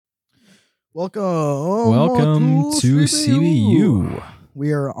Welcome to CBU.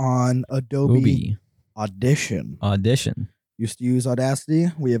 We are on Adobe Audition. Used to use Audacity.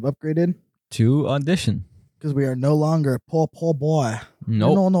 We have upgraded To Audition. because we are no longer Paul boy.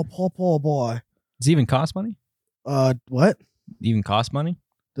 Nope. No Paul boy. Does it even cost money? What? Even cost money?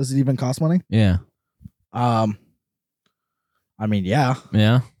 Does it even cost money? Yeah. I mean, yeah.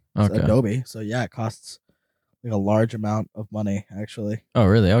 Yeah. It's Okay. Adobe. So yeah, it costs like a large amount of money actually. Oh,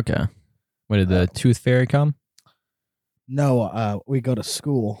 really? Okay. When did the Tooth Fairy come? No, we go to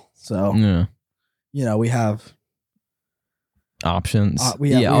school. So, Yeah. you know, we have Options.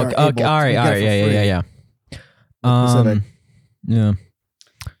 we are okay. able All to right. get All it right. for Yeah. free. Yeah. Pacific. Yeah.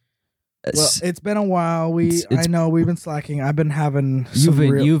 Well, it's been a while. I know we've been slacking. I've been having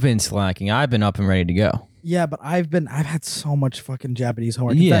You've been slacking. I've been up and ready to go. Yeah, but I've had so much fucking Japanese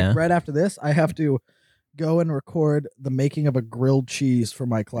homework. In Yeah. fact, right after this, I have to go and record the making of a grilled cheese for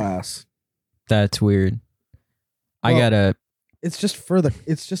my class. That's weird. I Well, gotta. It's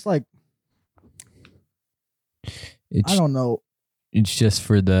just like It's I don't know. It's just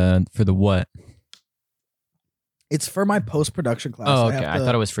for the what? It's for my post-production class. Oh, okay. I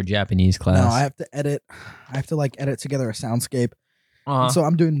thought it was for Japanese class. No, I have to edit. I have to edit together a soundscape. Uh-huh. And so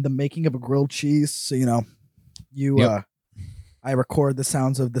I'm doing the making of a grilled cheese. So Yep. I record the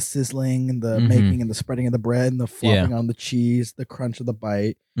sounds of the sizzling and the Mhm. making and the spreading of the bread and the flopping on the cheese, the crunch of the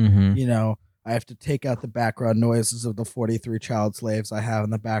bite. Mm-hmm. I have to take out the background noises of the 43 child slaves I have in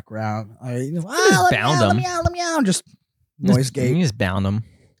the background. Just bound them. Let me out. Just noise gate. You just bound them.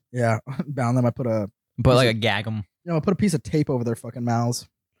 Yeah, bound them. I put a Gag them. I put a piece of tape over their fucking mouths.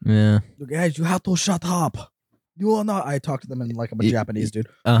 Yeah. Guys, you have to shut up. You are not. I talk to them in like I'm a Japanese dude.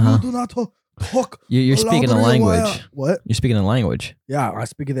 Uh-huh. You do not talk. You're speaking a louder, language. What? You're speaking a language. Yeah, I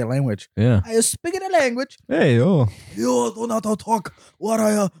speak their language. Yeah. I speak their language. Hey, oh. You do not talk what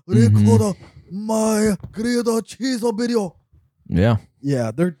I Mm-hmm. record my grilled cheese video. Yeah.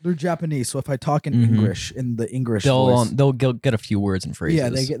 Yeah, they're Japanese. So if I talk in Mhm. English, in the English voice, They'll get a few words and phrases.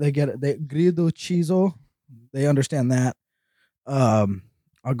 yeah, they get it. They grilled cheese. They understand that. I'll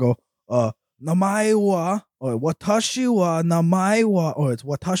go namae wa or watashi wa namae wa or it's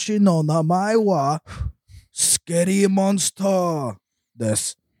watashi no namae wa scary monster.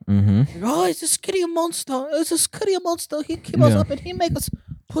 This. Mm-hmm. Oh, it's a scary monster. It's a scary monster. He came us Yeah. up and he make us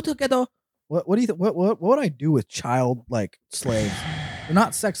put together. What do you think? What would I do with child slaves? They're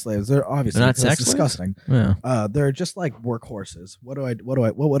not sex slaves. They're obviously They're not that's sex slaves? disgusting. Yeah. They're just like workhorses. What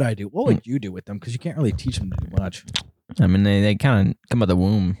would I do? What would you do with them? Because you can't really teach them to do much. I mean, they kind of come out the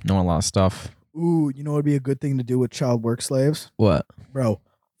womb knowing a lot of stuff. Ooh, you know what would be a good thing to do with child work slaves, What? bro?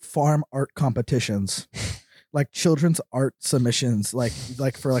 Farm art competitions, like children's art submissions, like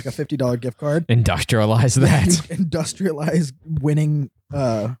for like a $50 gift card. Industrialize that. Industrialize winning.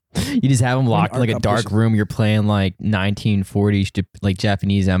 You just have them locked in art like a dark competition. room. You're playing like 1940s like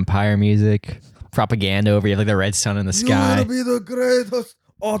Japanese Empire music, propaganda over. You have like the red sun in the sky. You will be the greatest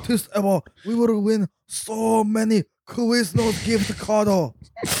artist ever. We will win so many Quiznos gift card.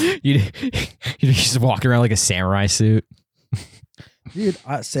 You just walking around like a samurai suit. Dude,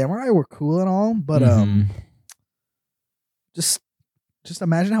 samurai were cool and all, but Mhm. just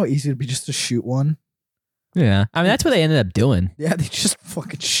imagine how easy it'd be just to shoot one. Yeah, I mean that's what they ended up doing. Yeah, they just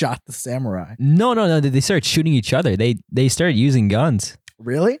fucking shot the samurai. No. They started shooting each other. They started using guns.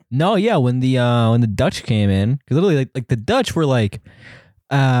 Really? No, yeah. When the Dutch came in, because literally like the Dutch were like,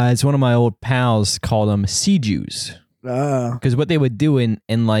 as one of my old pals called them, sea Jews. Because what they would do in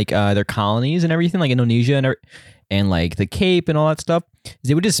like their colonies and everything, like Indonesia and like the Cape and all that stuff, is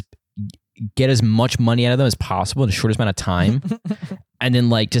they would just get as much money out of them as possible in the shortest amount of time, and then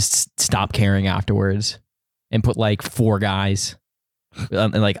like just stop caring afterwards, and put like 4 guys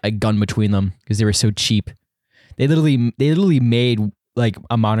and like a gun between them because they were so cheap. They literally made like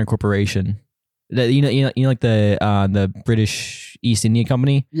a modern corporation. You know like the British East India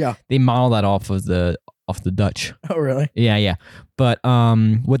Company. Yeah. They modeled that off the Dutch. Oh, really? Yeah. But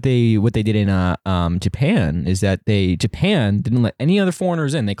what they did in Japan is that Japan didn't let any other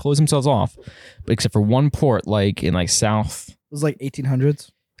foreigners in. They closed themselves off, but except for one port, like in like South. It was like 1800s.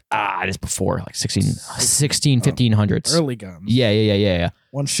 Just before like 1500s. Early guns. Yeah.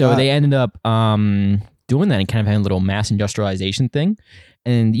 One So shot. they ended up doing that and kind of having a little mass industrialization thing.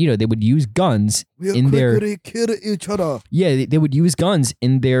 And, they would use guns We'll in their... quickly kill each other. Yeah, they would use guns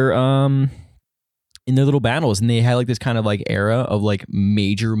in their in their little battles, and they had like this kind of like era of like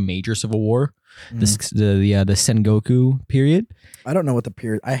major civil war, the Sengoku period. I don't know what the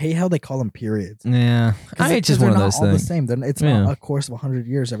period. I hate how they call them periods. Yeah, it's just one of those all things. The same. It's not a course of 100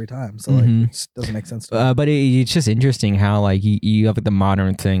 years every time, so like it just doesn't make sense to me. But it's just interesting how like you have like the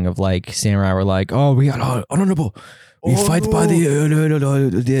modern thing of like samurai were like, oh, we got honorable. We fight by the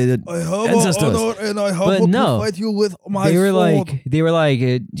ancestors. Honor and I have But to no, fight you with my they were sword.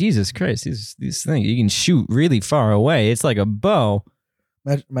 like, Jesus Christ, these things you can shoot really far away. It's like a bow,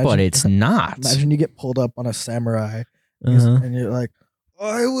 Imagine, but it's not. Imagine you get pulled up on a samurai and you're like,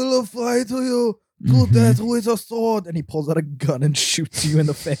 I will fight you to death with a sword, and he pulls out a gun and shoots you in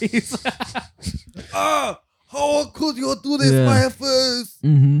the face. How could you do this, my face?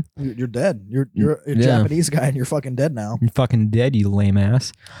 You're dead. You're a Japanese guy, and you're fucking dead now. You're fucking dead, you lame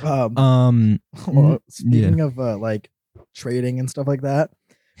ass. Speaking of like trading and stuff like that,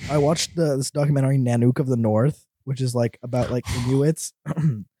 I watched this documentary Nanook of the North, which is like about like Inuits,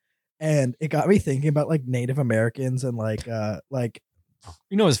 and it got me thinking about like Native Americans and like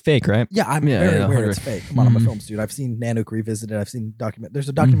you know it's fake, right? yeah, I'm very aware it's fake. Come on, I'm a film student. I've seen Nanook Revisited. I've seen there's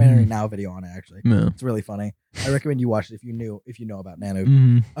a documentary now video on it actually. Yeah. It's really funny. I recommend you watch it if you know about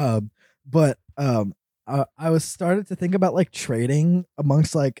Nanook. I was started to think about like trading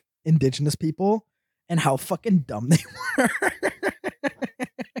amongst like indigenous people and how fucking dumb they were.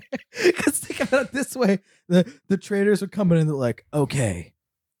 Because think about it this way: the traders would come in and they're like, "Okay,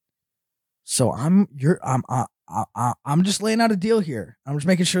 so I'm just laying out a deal here. I'm just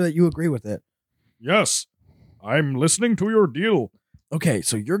making sure that you agree with it." Yes, I'm listening to your deal. Okay,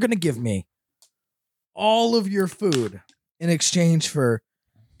 so you're gonna give me all of your food in exchange for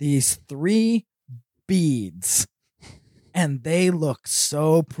these 3 beads, and they look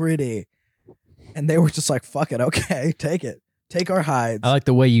so pretty. And they were just like, "Fuck it, okay, take it. Take our hides." I like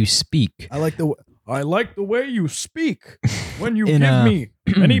the way you speak. I like the way you speak When you give me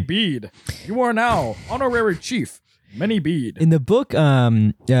any bead, you are now honorary chief. Many bead. In the book,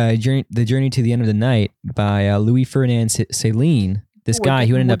 The Journey to the End of the Night by Louis Ferdinand Céline, this guy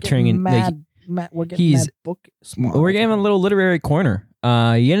who ended up turning in. We're getting that book. We're getting a little literary corner. He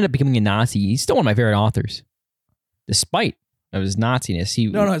ended up becoming a Nazi. He's still one of my favorite authors, despite of his Nazi-ness.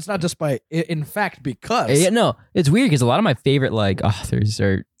 No, it's not despite. In fact, because. Yeah, no, it's weird because a lot of my favorite like authors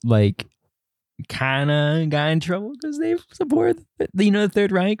are like kind of got in trouble because they support the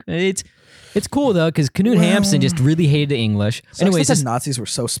Third Reich. It's cool though because Knut Hamsun just really hated the English. Anyways, the Nazis were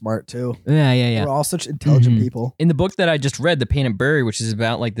so smart too. Yeah. They were all such intelligent people. In the book that I just read, The Painted Bird, which is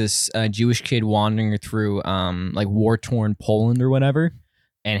about like this Jewish kid wandering through like war-torn Poland or whatever,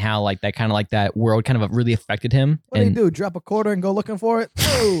 and how like that kind of like that world kind of really affected him. What do you do? Drop a quarter and go looking for it?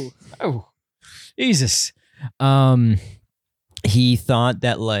 Oh, Jesus. He thought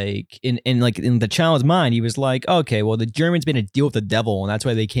that like in the child's mind, he was like, okay, well the Germans made a deal with the devil, and that's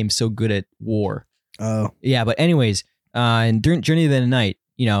why they became so good at war. Oh, yeah. But anyways, and during Journey of the Night,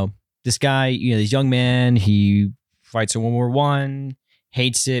 this guy, this young man, he fights in World War I,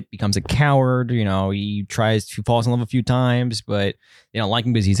 hates it, becomes a coward. He falls in love a few times, but they don't like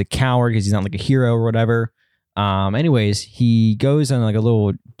him because he's a coward, because he's not like a hero or whatever. Anyways, he goes on like a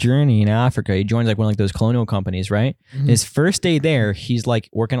little journey in Africa. He joins like one of like those colonial companies, right? Mm-hmm. His first day there, he's like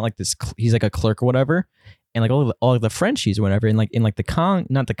working at like this. He's like a clerk or whatever, and like all of the Frenchies or whatever, in like the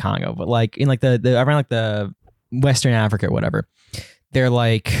not the Congo, but like in like the around like the Western Africa or whatever. They're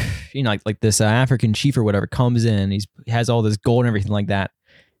like like this African chief or whatever comes in. He has all this gold and everything like that.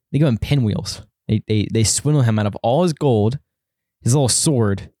 They give him pinwheels. They swindle him out of all his gold, his little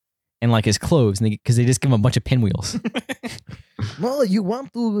sword, and like his clothes, because they just give him a bunch of pinwheels. Well, you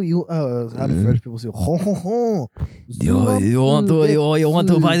want to how do French people say ho ho ho? You want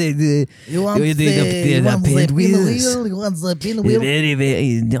to buy the pinwheels. You want the pinwheel? Very,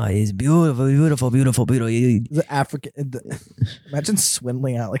 very nice, beautiful. The African. Imagine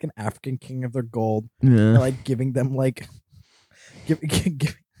swindling out like an African king of their gold, and, like giving them like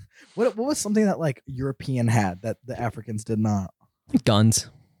what was something that like European had that the Africans did not? Guns.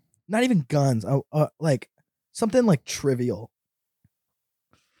 Not even guns. Like something like trivial,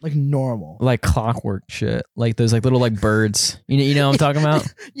 like normal, like clockwork shit. Like those like little like birds. You know what I'm talking about?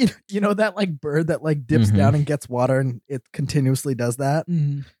 you know that like bird that like dips down and gets water and it continuously does that.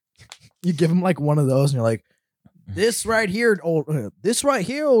 Mm-hmm. You give him like one of those and you're like, this right here,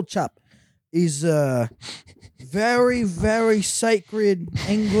 old chap, is a very, very sacred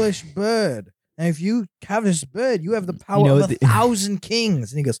English bird. And if you have this bird, you have the power of 1,000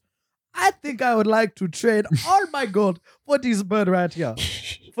 kings. And he goes, I think I would like to trade all my gold for this bird right here.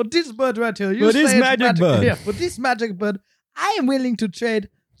 For this bird right here. For this magic bird. Yeah, for this magic bird, I am willing to trade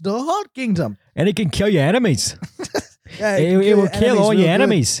the hot kingdom. And it can kill your enemies. Yeah, It will kill all your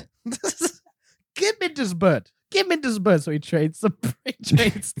enemies. Give me this bird. Give me this bird. So he trades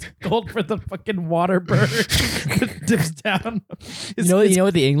gold for the fucking water bird. Dips down. You know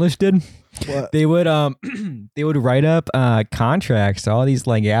what the English did? What? They would they would write up contracts to all these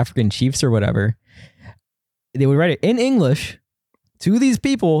like African chiefs or whatever. They would write it in English to these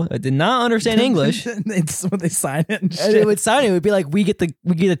people that did not understand English. It's when they sign it and shit. And they would sign it. It would be like, we get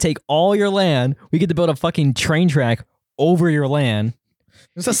to take all your land. We get to build a fucking train track over your land.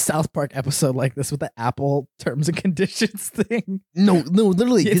 There's a South Park episode like this with the Apple terms and conditions thing. No,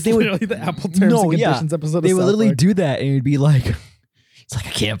 literally, because It's they would literally the Apple terms and conditions episode. They of would South literally Park. do that, and it'd be like, it's like I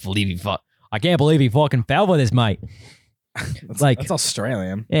can't believe he fucking fell for this, mate. That's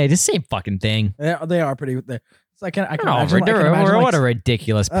Australian. Yeah, just same fucking thing. They are pretty. So I can imagine. What a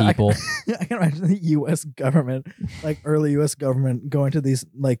ridiculous people. I can imagine the U.S. government, like early U.S. government, going to these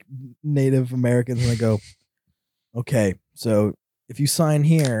like Native Americans and they go, "Okay, so if you sign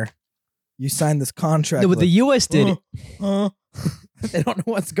here, you sign this contract." No, but the U.S. did. They don't know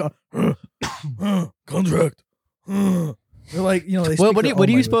what's going. Contract. They're like, they. What are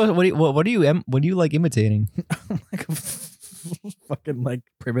you like imitating? Like a fucking like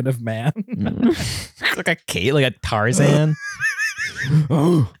primitive man. Like a Kate, like a Tarzan.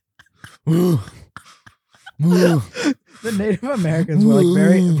 The Native Americans were like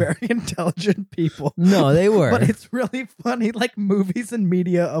very, very intelligent people. No, they were. But it's really funny, like movies and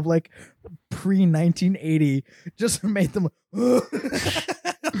media of like pre-1980 just made them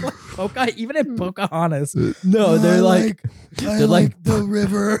like even in Pocahontas. No, they're like the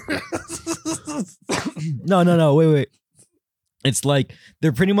river. No, wait. It's like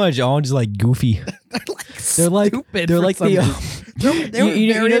they're pretty much all just like goofy. They're like stupid. They're like they were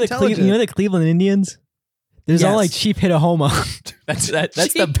very intelligent. You know the Cleveland Indians? There's all like Chief Hittahoma. That's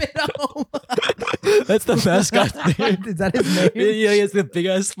Chief Hittahoma. That's the mascot name. Is that his name? Yeah, he has the big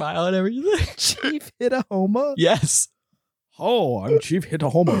ass smile and everything. Chief Hittahoma? Yes. Oh, I'm Chief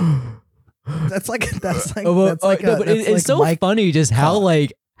Hittahoma. That's like it's so funny just how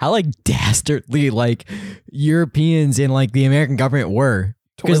dastardly like Europeans and like the American government were.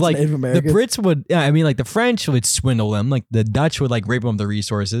 Because like the Brits would, like the French would swindle them, like the Dutch would like rape them of the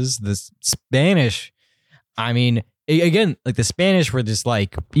resources. The Spanish, again, like the Spanish were just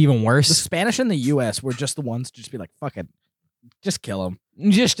like even worse. The Spanish and the U.S. were just the ones to just be like, fuck it, just kill them.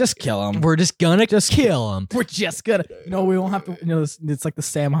 Just kill them. We're just gonna kill them. We're just gonna. No, we won't have to. It's like the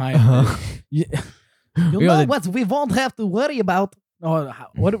Sam Hyatt. What we won't have to worry about. Oh,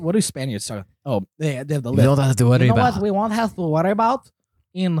 what do Spaniards talk? Oh, they have the list. We don't have to worry about. What we won't have to worry about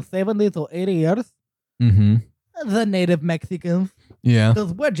in 70 to 80 years? Mm-hmm. The native Mexicans. Yeah.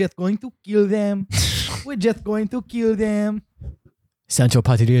 Because we're just going to kill them. We're just going to kill them. Sancho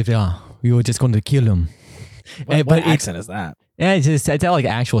Patriota. We were just going to kill them. What accent is that? Yeah, it's how like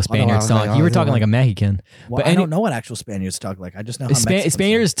actual Spaniards talk. You were talking like a Mexican. Well, I don't know what actual Spaniards talk like. I just know how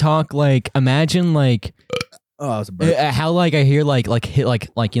Spaniards talk like. Imagine like. Oh, it was a bird. How like I hear like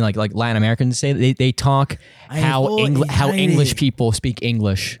Latin Americans say they talk how English people speak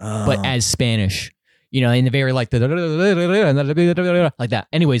English, but as Spanish. In the very like that.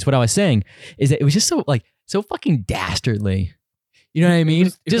 Anyways, what I was saying is that it was just so fucking dastardly. You know what I mean?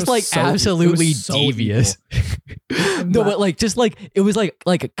 Just like absolutely devious. No, but like just like it was like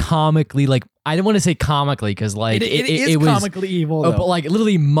comically like I didn't want to say comically because like it was comically evil, but like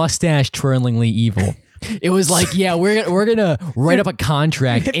literally mustache twirlingly evil. It was like, yeah, we're gonna write up a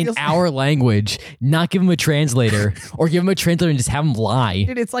contract in our language, not give him a translator, or give him a translator and just have him lie.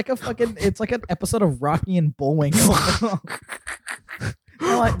 Dude, it's like an episode of Rocky and Bullwinkle.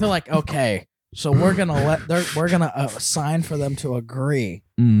 they're like, okay, so we're gonna sign for them to agree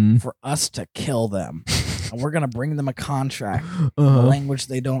for us to kill them, and we're gonna bring them a contract in a language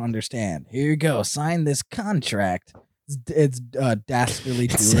they don't understand. Here you go, sign this contract. It's Dastardly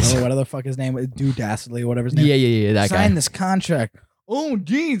Doolittle, or whatever the fuck his name is. Do Dastardly, whatever his name. Yeah, that guy. Sign this contract. Oh,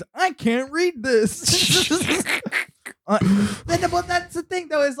 geez, I can't read this. But that's the thing,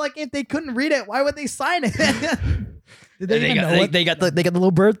 though. Is like if they couldn't read it, why would they sign it? They got the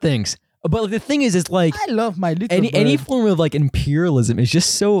little bird things. But like, the thing is like I love my little any form of like imperialism is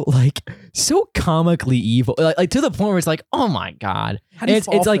just so comically evil, like to the point where it's like, oh my god. It's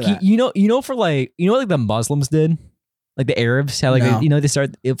like like the Muslims did. Like the Arabs, how they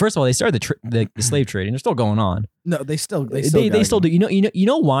started. First of all, they started the slave trade, and they're still going on. No, they still do. You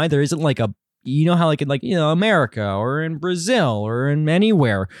know why there isn't like a how like in America or in Brazil or in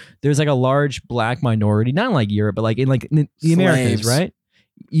anywhere there's like a large black minority, not in like Europe, but like in the Americas, right?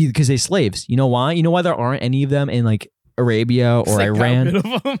 Because they're slaves. You know why? You know why there aren't any of them in like Arabia or They got Iran. rid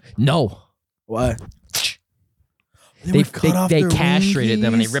of 'em. No. What? They would cut off they their castrated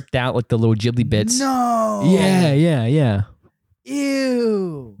them and they wingies? ripped out like the little ghibli bits. No. Yeah.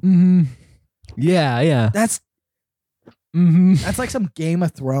 Ew. Mm-hmm. Yeah. That's like some Game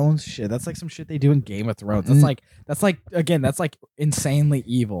of Thrones shit. That's like some shit they do in Game of Thrones. That's like insanely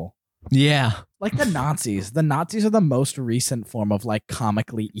evil. Yeah. Like the Nazis. The Nazis are the most recent form of like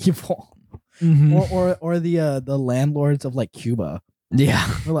comically evil. Mhm. Or the landlords of like Cuba. Yeah.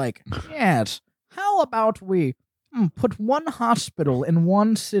 They're like, yes, how about we put one hospital in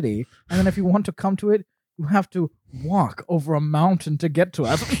one city, and then if you want to come to it, you have to walk over a mountain to get to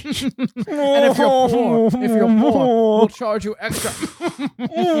us. And if you're poor, we'll charge you extra.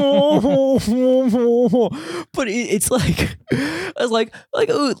 But it's like, I was like,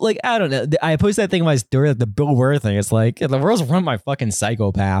 ooh, like I don't know. I posted that thing in my story, like the Bill Burr thing. It's like the world's run by fucking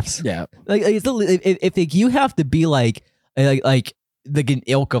psychopaths. Yeah, Like it's if you have to be like the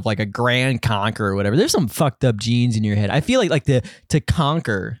ilk of like a grand conqueror or whatever. There's some fucked up genes in your head. I feel like to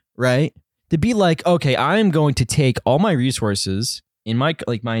conquer, right? To be like, okay, I'm going to take all my resources in my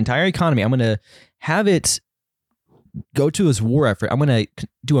entire economy. I'm going to have it go to this war effort. I'm going to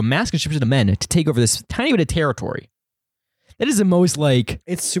do a mass conscription of men to take over this tiny bit of territory. That is the most like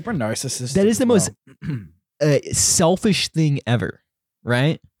it's super narcissistic. that is the as most selfish thing ever,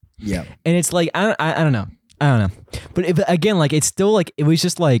 right? Yeah. And it's like I don't know. But if, again, like it's still like it was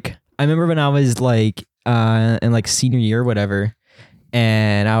just like I remember when I was like in like senior year or whatever,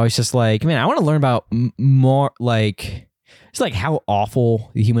 and I was just like, man, I want to learn about more like just like how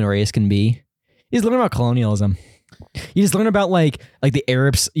awful the human race can be. You just learn about colonialism. You just learn about like the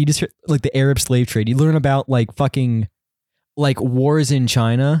Arabs. You just hear, like the Arab slave trade. You learn about like fucking like wars in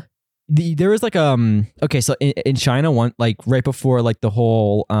China. There was like okay, so in China, one like right before like the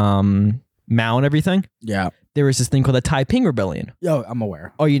whole Mao and everything, Yeah. there was this thing called the Taiping Rebellion. Yo, I'm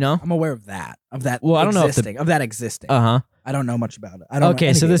aware. Oh, you know? I'm aware of that. Well, I don't know if of that existing. Uh-huh. I don't know much about it. I don't know Okay,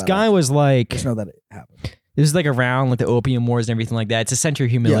 so anything this about guy it. was like, Just know that it happened. this is like around like the Opium Wars and everything like that. It's a center of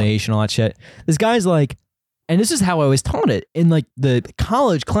humiliation, all that shit. This guy's like, and this is how I was taught it in like the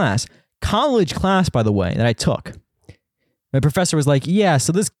college class, by the way, that I took. My professor was like, yeah,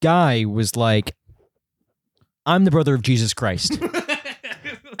 so this guy was like, I'm the brother of Jesus Christ.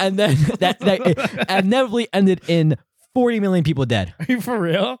 And then that inevitably ended in 40 million people dead. Are you for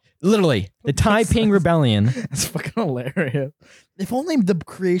real? Literally. The Taiping Rebellion. It's fucking hilarious. If only the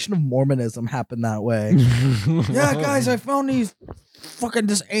creation of Mormonism happened that way. Yeah, guys, I found these. Fucking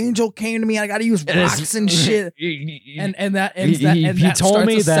this angel came to me. I got to use rocks and shit. And that ends that. And he that told starts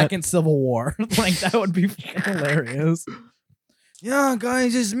me a that- second civil war. Like that would be fucking hilarious. Yeah,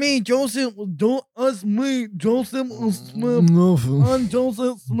 guys, it's me, Joseph. Joseph Smith. I'm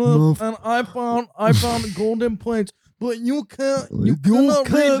Joseph Smith, and I found golden plates, but you cannot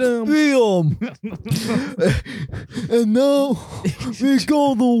read them. And now we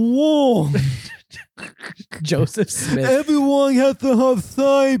go to war. Joseph Smith. Everyone has to have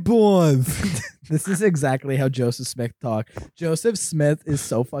cyborgs. This is exactly how Joseph Smith talked. Joseph Smith is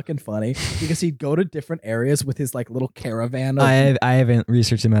so fucking funny because he'd go to different areas with his like little caravan. Of, I haven't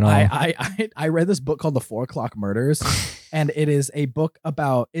researched him at all. I read this book called The 4 O'Clock Murders, and it is a book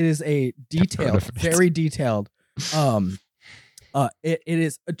about. It is a detailed, very detailed.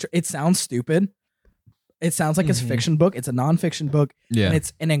 It sounds stupid. It sounds like it's a fiction book. It's a nonfiction book. Yeah. And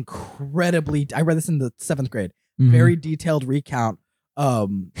it's an incredibly. I read this in the 7th grade. Mhm. Very detailed recount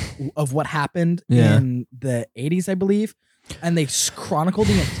of what happened Yeah. in the 80s, I believe, and they chronicle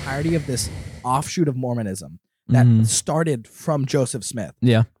the entirety of this offshoot of Mormonism that Mhm. started from Joseph Smith.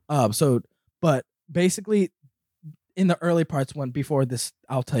 Yeah. But basically, in the early parts, before this,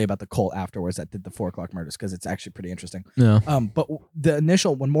 I'll tell you about the cult afterwards that did the 4 O'Clock Murders because it's actually pretty interesting. Yeah. But the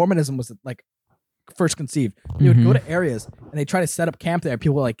initial when Mormonism was like first conceived, they would go to areas and they try to set up camp there.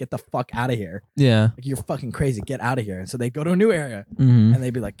 People were like, "Get the fuck out of here! Yeah. Like you're fucking crazy! Get out of here!" And so they go to a new area Mhm. and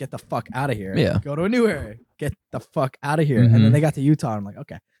they'd be like, "Get the fuck out of here!" Yeah. Go to a new area, get the fuck out of here. And then Mhm. they got to Utah. And I'm like,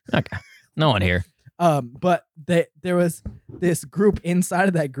 okay. Okay. No one here. But there was this group inside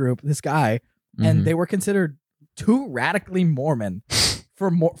of that group, this guy, Mhm. and they were considered too radically Mormon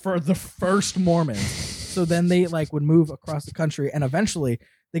for the first Mormons. So then they like would move across the country, and eventually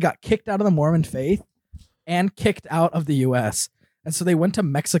they got kicked out of the Mormon faith and kicked out of the U.S. And so they went to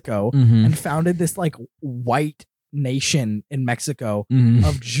Mexico Mhm. and founded this like white nation in Mexico Mhm.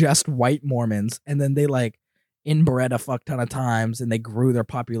 of just white Mormons, and then they like inbred a fuck ton of times, and they grew their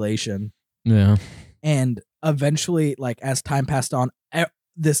population. Yeah. And eventually, like as time passed on,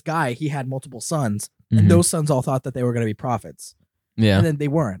 this guy he had multiple sons, Mhm. and those sons all thought that they were going to be prophets, Yeah. and then they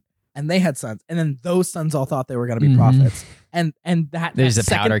weren't. and they had sons, and then those sons all thought they were going to be prophets, and that There's that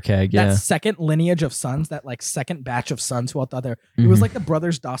a powder keg. Yeah. that second lineage of sons, that like second batch of sons who all thought it was like the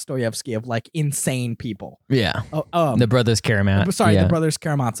brothers Dostoevsky of like insane people. Yeah. Oh, The brothers Karamazov. sorry, Yeah. the brothers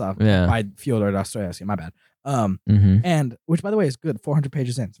Karamazov Yeah. by Fyodor Dostoevsky. My bad. Mhm. And which, by the way, is good. 400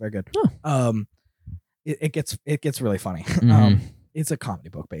 pages in. It's very good. Oh. It gets really funny. Mhm. It's a comedy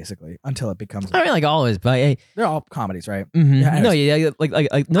book basically until it becomes. I mean, like always, but hey. They're all comedies, right? Mhm. Yeah, No, anyways. yeah,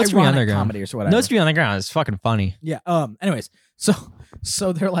 like Notes to Be Ironic Underground. comedies or whatever. Notes to Be Underground is fucking funny. Yeah. Anyways,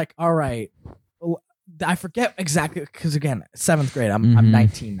 so they're like, all right. I forget exactly because again, 7th grade. I'm Mhm.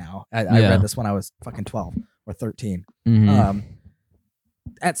 19 now. I Yeah. read this when I was fucking 12 or 13. Mhm.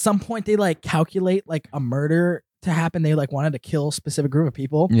 At some point, they like calculate like a murder to happen. They like wanted to kill a specific group of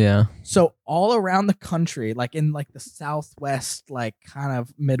people. Yeah. So all around the country, like in like the Southwest, like kind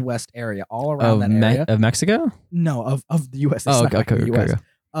of Midwest area, all around that area. Of Mexico? No, of the U.S. It's Oh, not okay, like the okay, US.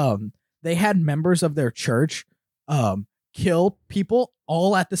 okay. They had members of their church kill people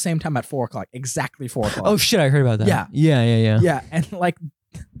all at the same time at 4:00, exactly 4:00. Oh shit, I heard about that. Yeah. Yeah. Yeah, and like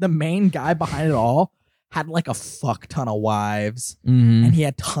the main guy behind it all had like a fuck ton of wives, Mm-hmm. and he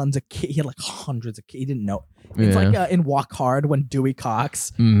had tons of kids. He had like hundreds of kids. He didn't know. It's like in Walk Hard when Dewey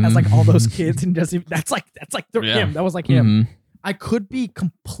Cox has like all those kids and doesn't. That's like Yeah. him. That was like him. Mhm. I could be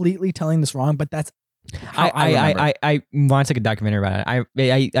completely telling this wrong, but that's how I remember. I want to take a documentary about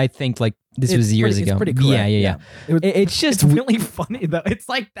it. I think like this was It's years pretty- ago. It's pretty correct. Yeah. It's just It's really funny though. It's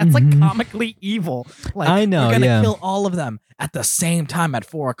like that's like Mhm. comically evil. Like I know, we're gonna yeah. kill all of them at the same time at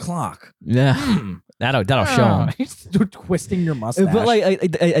 4:00. yeah. Hmm. That'll show 'em. He's twisting your mustache. But like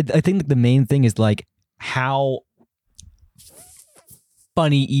I think the main thing is like how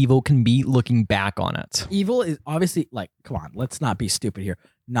funny evil can be looking back on it. evil is obviously like, come on, let's not be stupid here.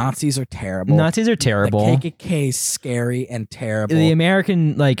 Nazis are terrible. Nazis are terrible. The KKK is scary and terrible. The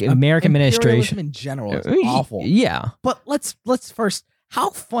American American Imperialism administration in general is awful. Yeah. But let's first, how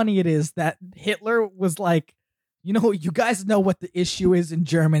funny it is that Hitler was like, you know, you guys know what the issue is in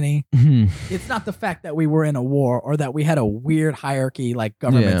Germany. Mhm. It's not the fact that we were in a war or that we had a weird hierarchy like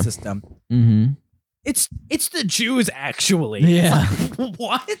government Yeah. system. Mhm. It's the Jews actually. Yeah. It's like,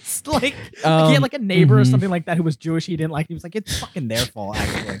 what? Like he had like a neighbor or mhm. something like that who was Jewish. He didn't like. He was like, it's fucking their fault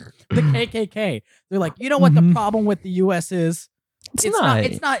actually. The KKK. They're like, you know what the Mhm. problem with the U.S. is? It's It's not.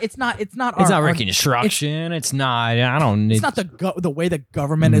 our Reconstruction. It's not. I don't. It's not the way the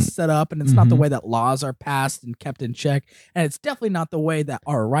government is set up, and it's not the way that laws are passed and kept in check, and it's definitely not the way that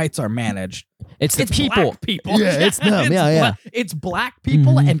our rights are managed. It's the It's people. black people. Yeah, it's them. It's Yeah. It's black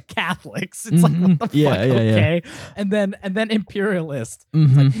people Mhm. and Catholics. It's like what the fuck? Yeah, yeah, yeah. Okay, and then imperialists.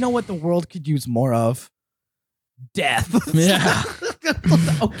 Mhm. Like, you know what the world could use more of? Death. Yeah.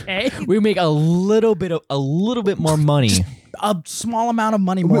 Okay. We make a little bit more money. A small amount of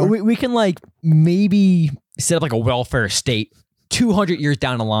money more. We can like maybe set up like a welfare state 200 years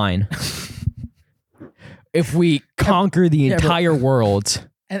down the line. If we conquer the Yeah, but- entire world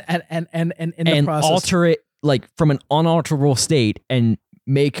and in the and process, alter it like from an unalterable state and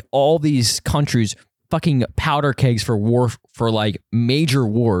make all these countries fucking powder kegs for war, for like major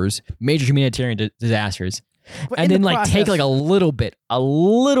wars, major humanitarian disasters. but And in then the like take process- like a little bit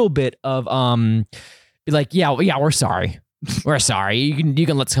of be like, yeah, we're sorry. We're sorry. You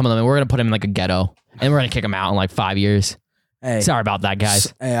can let some of them. We're gonna put them in like a ghetto and we're gonna kick them out in like 5 years. Hey, Sorry about that,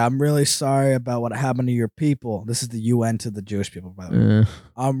 guys. Hey, I'm really sorry about what happened to your people. This is the UN to the Jewish people, by the way.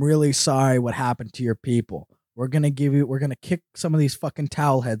 I'm really sorry what happened to your people. We're gonna kick some of these fucking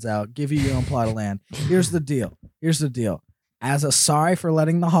towel heads out, give you your own plot of land. Here's the deal. As a sorry for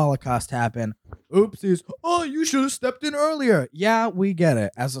letting the Holocaust happen, oopsies. Oh, you should have stepped in earlier. Yeah, we get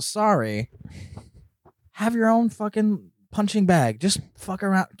it. As a sorry, have your own fucking punching bag. Just fuck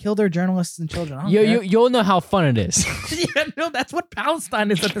around, kill their journalists and children. I don't care. You'll know how fun it is. Yeah, no, that's what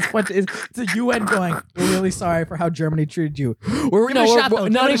Palestine is at this point. It's the UN going, we're really sorry for how Germany treated you. We're Give it a shot, though.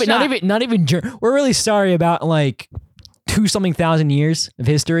 not Give it a even not even we're really sorry about like 2-something thousand years of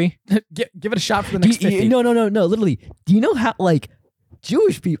history. Give it a shot for the next 50. No, literally. Do you know how like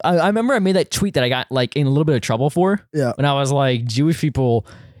Jewish people? I remember I made that tweet that I got like in a little bit of trouble for. Yeah. When I was like, Jewish people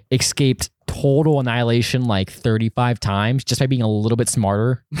escaped total annihilation like 35 times just by being a little bit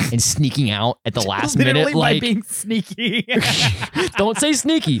smarter and sneaking out at the last Literally minute. by Like, being sneaky. don't say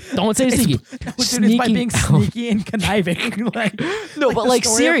sneaky. Don't say sneaky. No, dude, it's by being out. sneaky and conniving. Like, No, but the like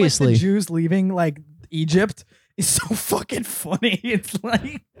story of, seriously. the Jews leaving like Egypt is so fucking funny. It's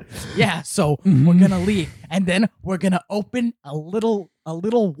like, yeah, so we're gonna leave, and then we're gonna open a little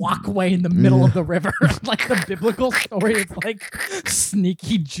walkway in the middle of the river. Like the biblical story is like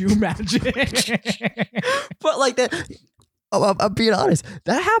sneaky Jew magic. But like that, I'm being honest.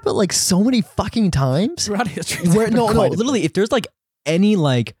 That happened like so many fucking times. Throughout history. Where no, literally, if there's like any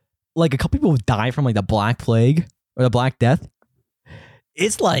like a couple people have died from like the Black Plague or the Black Death,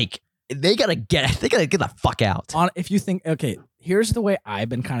 it's like they gotta get the fuck out. If you think, okay, here's the way I've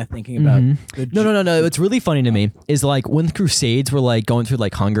been kind of thinking about. No. What's really funny to me is like when the Crusades were like going through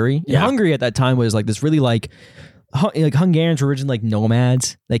like Hungary. Yeah. Hungary at that time was like this really like Hungarians were originally like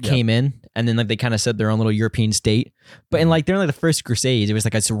nomads that came in, and then like they kind of set their own little European state. But in like during like the first Crusades, it was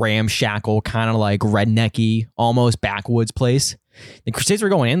like this ramshackle kind of like rednecky, almost backwoods place. The Crusades were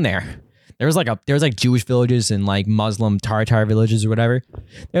going in there. There was like Jewish villages and like Muslim Tartar villages or whatever.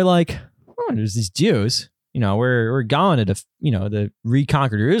 They're like, oh, there's these Jews. You know, we're going to the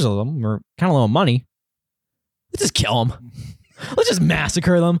reconquer Jerusalem. We're kind of low on money. Let's just kill them. Let's just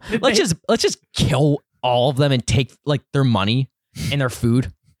massacre them. Let's just kill all of them and take like their money and their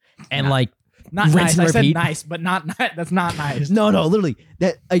food and like not rinse nice. and I said repeat. nice, but not nice. That's not nice. No, literally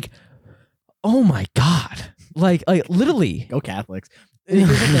that like, oh my God, like literally. Go Catholics.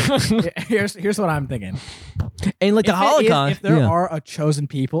 Here's what I'm thinking. And like the Holocaust, if there are a chosen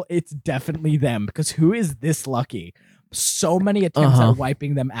people, it's definitely them, because who is this lucky? So many attempts at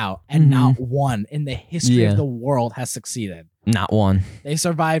wiping them out, and not one in the history of the world has succeeded. Not one. They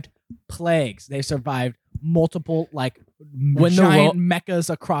survived plagues. They survived multiple like when giant meccas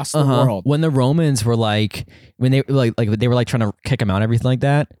across the world. When the Romans were like, when they like they were like trying to kick them out, and everything like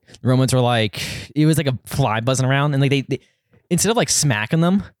that. The Romans were like, it was like a fly buzzing around, and like they instead of like smacking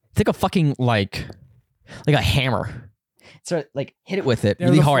them, take a fucking like a hammer. So like hit it with it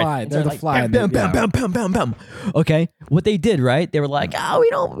really hard. Fly. They're the like, fly. Bam, bam, bam, bam, bam, bam. Okay, what they did, right? They were like,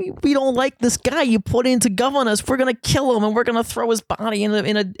 we don't like this guy you put in to govern us. We're gonna kill him and we're gonna throw his body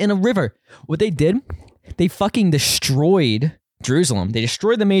in a river. What they did, they fucking destroyed Jerusalem. They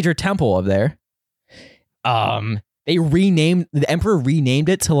destroyed the major temple of there. The emperor renamed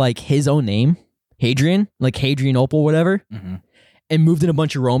it to like his own name, Hadrian, like Hadrianople, whatever, and moved in a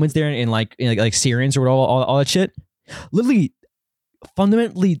bunch of Romans there and like Syrians or all that shit. Literally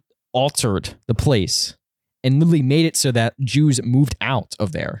fundamentally altered the place and literally made it so that Jews moved out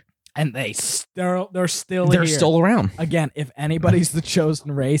of there. And they're still They're here. still around. Again, if anybody's the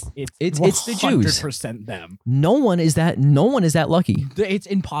chosen race, it's the Jews. 100% them. No one is that lucky. It's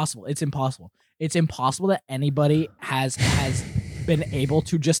impossible. It's impossible that anybody has been able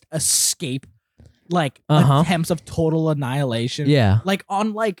to just escape like attempts of total annihilation. Yeah. Like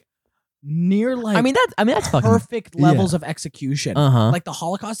on like near like that's fucking perfect levels of execution. Uh-huh. Like the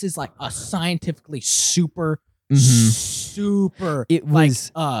Holocaust is like a scientifically super It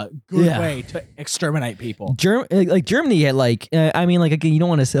was good way to exterminate people. Germany had again, you don't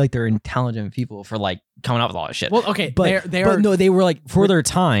want to say like they're intelligent people for like coming up with all this shit. Well, okay, but they were like for their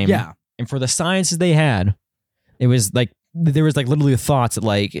time, and for the sciences they had, it was like there was like literally thoughts that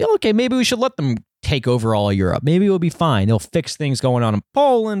like, okay, maybe we should let them take over all of Europe. Maybe it'll be fine. They'll fix things going on in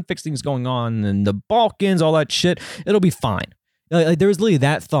Poland, fix things going on in the Balkans, all that shit. It'll be fine. Like there was literally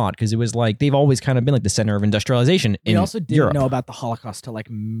that thought, because it was like they've always kind of been like the center of industrialization in Europe. We also didn't know about the Holocaust till like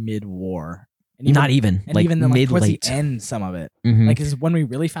mid-war. And Not even. And like even then, like towards mid-late. the end, some of it. Mhm. Like, is when we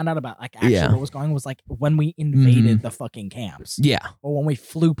really found out about like actually what was going on was like when we invaded the fucking camps. Yeah. Or when we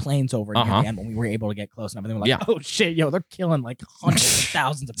flew planes over near the end, when we were able to get close and everything. We're like, oh shit, yo, they're killing like hundreds of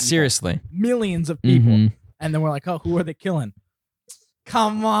thousands of people. Seriously. Millions of people. And then we're like, oh, who are they killing?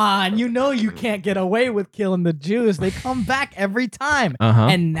 Come on, you can't get away with killing the Jews. They come back every time.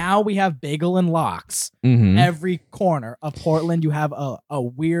 And now we have Bagel and Locks. Every corner of Portland, you have a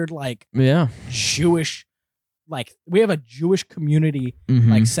weird like Jewish, like we have a Jewish community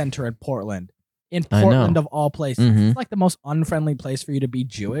like center in Portland. In Portland of all places. It's like the most unfriendly place for you to be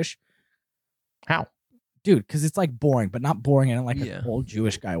Jewish. How? Dude, because it's like boring, but not boring in like an old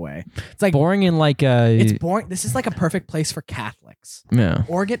Jewish guy way. It's like boring in like it's boring. This is like a perfect place for Catholics. Yeah.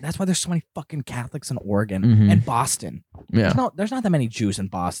 Oregon, that's why there's so many fucking Catholics in Oregon and Boston. Yeah. There's not that many Jews in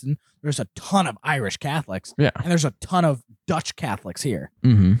Boston. There's a ton of Irish Catholics. Yeah. And there's a ton of Dutch Catholics here.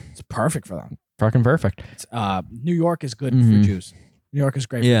 It's perfect for them. Fucking perfect. It's, New York is good for Jews. New York is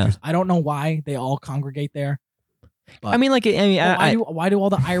great for Jews. I don't know why they all congregate there. But why do all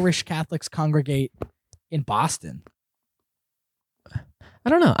the Irish Catholics congregate in Boston? I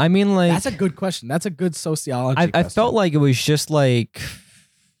don't know. I mean, like that's a good question. That's a good sociology question. I felt like it was just like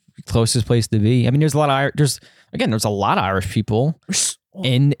closest place to be. I mean, there's a lot of there's a lot of Irish people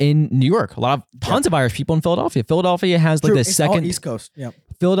in New York. Tons of Irish people in Philadelphia. Philadelphia has like the second East Coast. Yeah.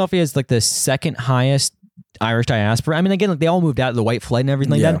 Philadelphia is like the second highest Irish diaspora. I mean, again, like they all moved out of the white flight and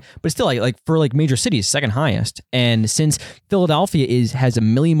everything like that, but still, like for like major cities, second highest. And since Philadelphia has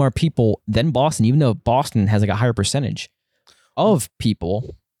 1 million more people than Boston, even though Boston has like a higher percentage of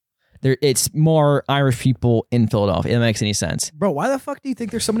people. It's more Irish people in Philadelphia. It makes any sense. Bro, why the fuck do you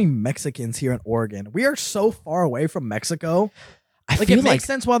think there's so many Mexicans here in Oregon? We are so far away from Mexico. I Like feel it makes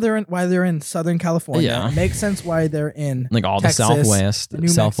sense why they're in Southern California. Yeah. It makes sense why they're in like all Texas, the Southwest, New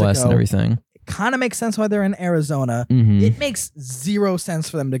Southwest, and Mexico. everything. It kind of makes sense why they're in Arizona. Mhm. It makes zero sense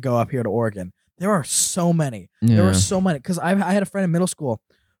for them to go up here to Oregon. There are so many. Yeah. There were so many because I had a friend in middle school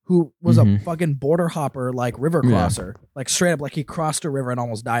who was a fucking border hopper, like river Yeah. crosser, like straight up, like he crossed a river and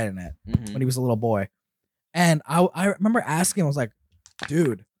almost died in it when he was a little boy. And I remember asking him, I was like,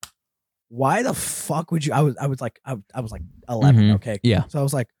 dude, why the fuck would you? I was like 11, Mhm. okay, Yeah. so I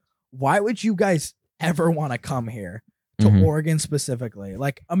was like, why would you guys ever want to come here to Mhm. Oregon specifically?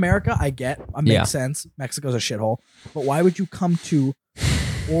 Like America, I get, it makes Yeah. sense. Mexico's a shithole, but why would you come to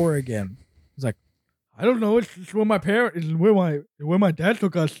Oregon? He's like, I don't know. It's where my parents, where my dad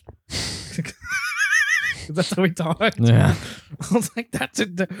took us. That's how we talked. Yeah. I was like, that's it.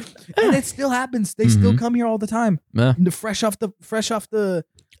 And it still happens. They still come here all the time. Yeah. Fresh off the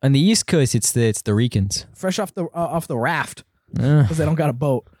On the East Coast, it's the Ricans. off the raft Yeah. because they don't got a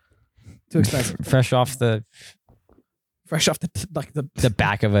boat. Too expensive. Fresh off the Fresh off the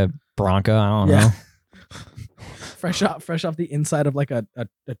back of a Bronco. I don't yeah. know. fresh off the inside of like a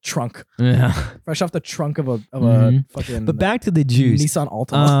trunk. Yeah. Fresh off the trunk of a Mhm. fucking But back to the Jews. Nissan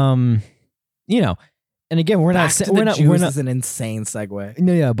Altima. You know, and again, we're Back not. to the We're not. Jews We're not. is an insane segue.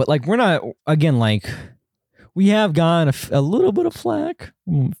 No, yeah, but like we're not. Again, like we have gotten a little bit of flack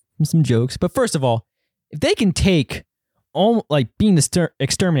from some jokes. But first of all, if they can take all like being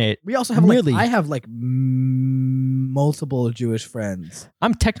exterminated, We also have Really? I have like multiple Jewish friends.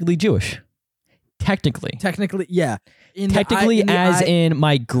 I'm technically Jewish. Technically. Technically, yeah. Technically, in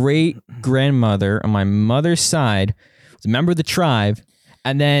my great grandmother on my mother's side was a member of the tribe,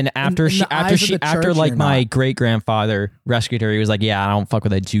 and then after in the eyes of the church, like you're my not. great grandfather rescued her, he was like, "Yeah, I don't fuck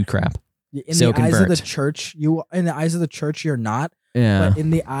with that Jew crap." in so the eyes of the convert. church, you're not. Yeah, But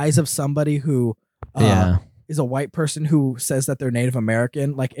in the eyes of somebody who yeah, is a white person who says that they're Native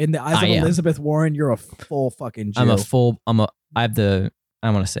American, like in the eyes of am. Elizabeth Warren, you're a full fucking Jew. I have the. I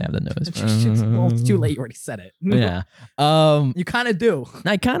want to say I have the nose. Well, it's too late. You already said it. Yeah. You kind of do.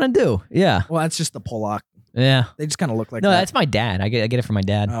 I kind of do. Yeah. Well, that's just the Pollock. Yeah. They just kind of look like No, that. that's my dad. I get it from my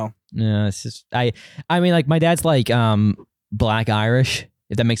dad. Oh, Yeah, it's just I mean like my dad's like Black Irish,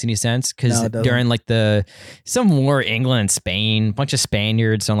 if that makes any sense, because No, it doesn't. during like some war, England and Spain, a bunch of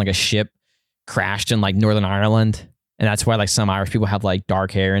Spaniards on like a ship crashed in like Northern Ireland, and that's why like some Irish people have like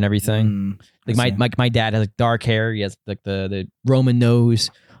dark hair and everything. I see. Like my dad has like dark hair. He has like the Roman nose,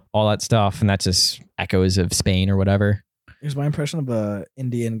 all that stuff, and that's just echoes of Spain or whatever. Here's my impression of a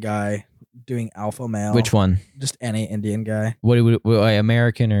Indian guy doing alpha male. Which one? Just any Indian guy. What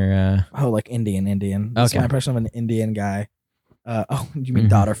American or Oh, like Indian. This is Okay. my impression of an Indian guy. Oh, you mean Mhm.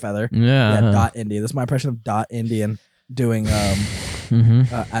 Dot or Feather? yeah. Yeah, Dot Indian. This is my impression of Dot Indian doing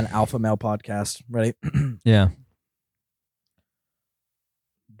Mm-hmm. an alpha male podcast. Ready? Yeah.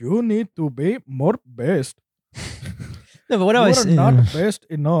 You need to be more best. No, but what I You was are not best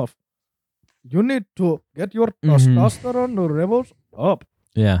enough. You need to get your Mhm. testosterone levels up.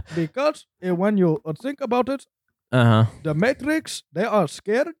 yeah. Because when you think about it, Uh huh. the Matrix, they are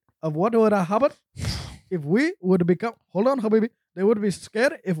scared of what would happen if we would become. Hold on, Habibi. They would be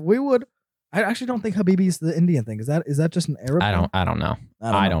scared if we would. I actually don't think Habibi is the Indian thing. Is that just an Arab? I thing? don't know. I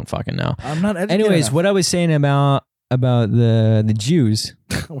I know. don't fucking know. I'm not educated. Anyways, enough. what I was saying about the Jews.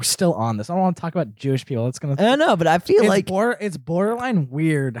 We're still on this. I don't want to talk about Jewish people. It's gonna. I don't know, but I feel it's borderline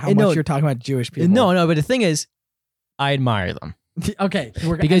weird how No, much you're talking about Jewish people. no, but the thing is, I admire them. Okay,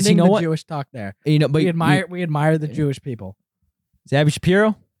 we're Because you ending know the what? Jewish talk there. You know, but We admire the Jewish people. Abby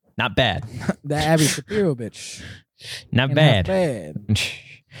Shapiro, not bad, The Abby Shapiro bitch. not Ain't bad.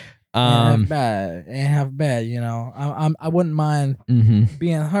 half bad. Ain't half bad. You know, I wouldn't mind Mhm.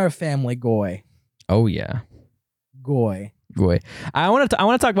 being her family goy. Oh yeah, Goy. boy. I want to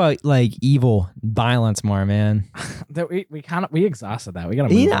talk about like evil violence more, man. That we exhausted that. We gotta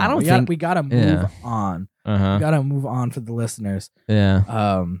move Yeah, on. I don't we gotta, think- we gotta move yeah. on. Uh We huh. gotta move on for the listeners. Yeah.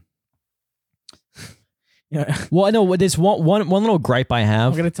 Yeah. Well, I know there's one little gripe I I'm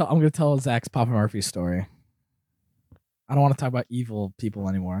have. gonna tell Zach's Papa Murphy story. I don't want to talk about evil people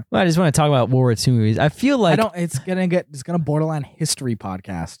anymore. Well, I just want to talk about World War II movies. I feel like It's gonna borderline history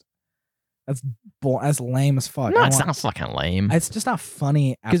podcast. That's lame as fuck. no, it's not fucking lame. It's just not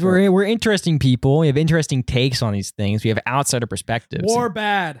funny Because after- we're interesting people. We have interesting takes on these things. We have outsider perspectives. war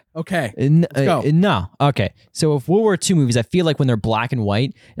bad. Okay. Let's go. No. Okay. So if World War II movies, I feel like when they're black and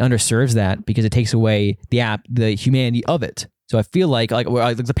white, it underserves that because it takes away the humanity of it. So I feel like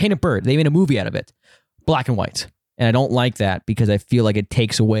the Painted Bird, they made a movie out of it, black and white, And I don't like that because I feel like it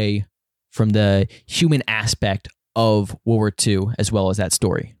takes away from the human aspect of World War II as well as that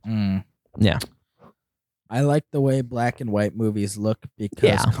story. Yeah. I like the way black and white movies look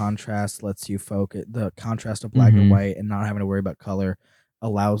because contrast lets you focus. The contrast of black and white and not having to worry about color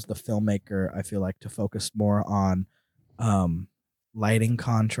allows the filmmaker, I feel like, to focus more on lighting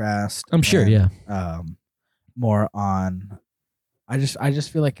contrast. I'm sure, more on. I just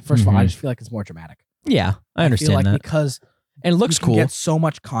feel like, first of all, I just feel like it's more dramatic. Yeah, I understand feel like that. because and it looks you can cool. get so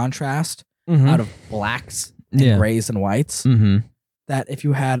much contrast out of blacks and grays and whites that if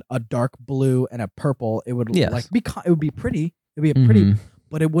you had a dark blue and a purple, it would like be it would be pretty. It'd be a pretty,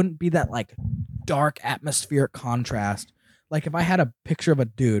 but it wouldn't be that like dark atmospheric contrast. Like if I had a picture of a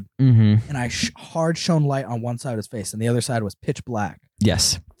dude and I hard shone light on one side of his face and the other side was pitch black.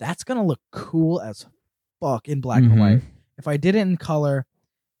 Yes, that's gonna look cool as fuck in black and white. If I did it in color,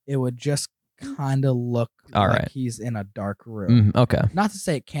 it would just kind of look like he's in a dark room. Okay. Not to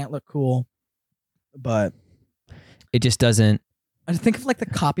say it can't look cool, but it just doesn't. I think of like the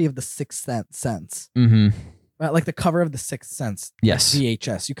copy of The Sixth Sense. Like the cover of The Sixth Sense. Yes. Like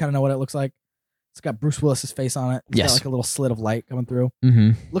VHS. You kind of know what it looks like. It's got Bruce Willis's face on it. It's got like a little slit of light coming through.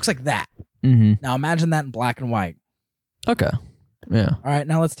 Looks like that. Now imagine that in black and white. Okay. Yeah. All right.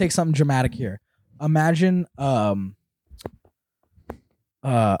 Now let's take something dramatic here. Imagine,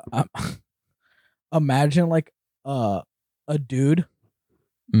 imagine like a dude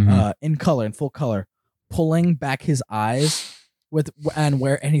in color, in full color, pulling back his eyes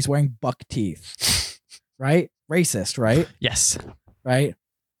and he's wearing buck teeth. Right? Racist, right? Yes. Right?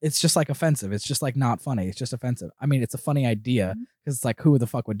 It's just like offensive. It's just like not funny. It's just offensive. I mean, it's a funny idea because it's like, who the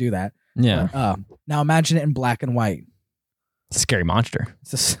fuck would do that? Yeah. But, now imagine it in black and white. Scary monster.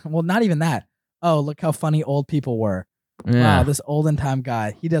 It's just, well, not even that. Oh, look how funny old people were. Yeah. Wow, this olden time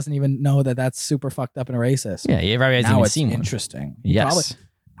guy. He doesn't even know that that's super fucked up and racist. Yeah, he probably hasn't now even it's seen one. interesting. Yes.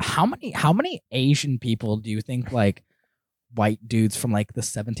 Probably, how many Asian people do you think like white dudes from like the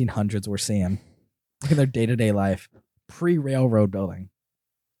 1700s were seeing? Look at their day-to-day life. Pre-railroad building.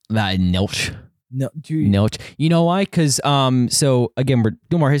 That nilch. No, nilch. You know why? Because so again, we're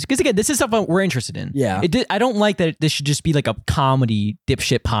doing more history. Because again, this is stuff we're interested in. Yeah. I don't like that this should just be like a comedy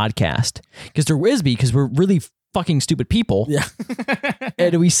dipshit podcast. Because there is because we're really fucking stupid people. Yeah.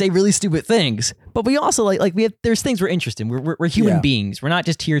 And we say really stupid things. But we also like we have there's things we're interested in. We're human beings. We're not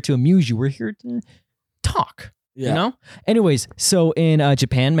just here to amuse you. We're here to talk. Yeah. You know? Anyways, so in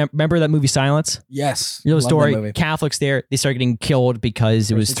Japan, remember that movie Silence? Yes. You know the story? Catholics there, they started getting killed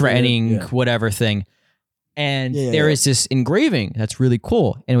because it was threatening whatever thing. And there is this engraving that's really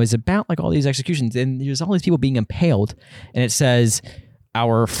cool. And it was about like all these executions. And there's all these people being impaled. And it says,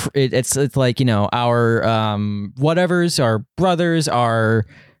 it's like, you know, our whatevers, our brothers, our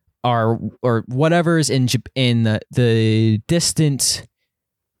or whatever's in the distant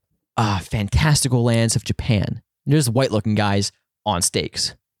fantastical lands of Japan. There's white looking guys on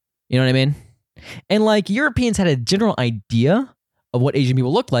stakes. You know what I mean? And like Europeans had a general idea of what Asian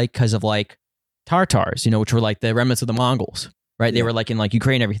people looked like because of like Tartars, you know, which were like the remnants of the Mongols, right? They were like in like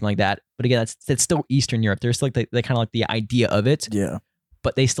Ukraine and everything like that. But again, that's still Eastern Europe. There's like they kind of like the idea of it. Yeah.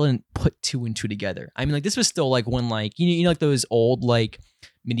 But they still didn't put two and two together. I mean, like this was still like when like you know like those old like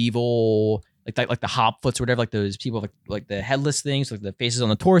medieval like the Hopfoots or whatever, like those people like the headless things, like the faces on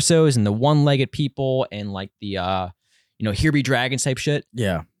the torsos and the one-legged people and like the you know, here be dragons type shit.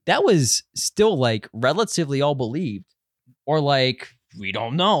 Yeah. That was still like relatively all believed. Or like, we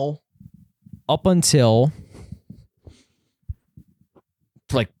don't know. Up until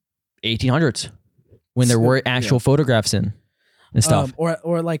like 1800s when there were actual photographs in and stuff.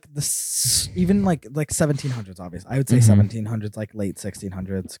 Or like even like 1700s, obviously. I would say 1700s, like late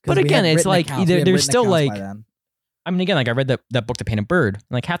 1600s. But again, it's like there's still like, I mean, again, like I read that book, The Painted Bird, and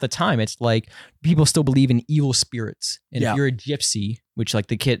like half the time it's like people still believe in evil spirits. And if you're a gypsy, which like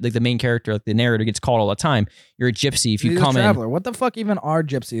the main character, like the narrator gets called all the time, you're a gypsy. If you come traveler. What the fuck even are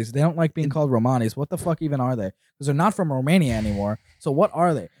gypsies? They don't like being called Romanis. What the fuck even are they? Because they're not from Romania anymore. So what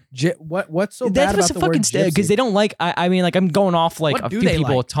are they? What's so bad about the word gypsy? Because they don't like, I mean, like I'm going off like a few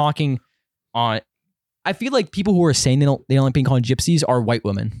people talking on, I feel like people who are saying they don't like being called gypsies are white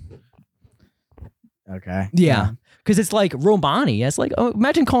women. Okay. Yeah. Because it's like Romani. It's like, oh,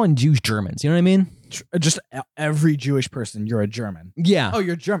 imagine calling Jews Germans. You know what I mean? Just every Jewish person, you're a German. Yeah. Oh,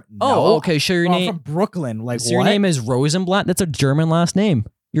 you're German. Oh, okay. Sure. Your name from Brooklyn. Like, so your name is Rosenblatt. That's a German last name.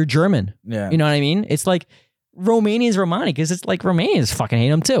 You're German. Yeah. You know what I mean? It's like Romanians, Romani, because it's like Romanians fucking hate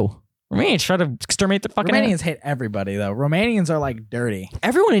them too. Romanians try to exterminate the fucking. Romanians hate everybody though. Romanians are like dirty.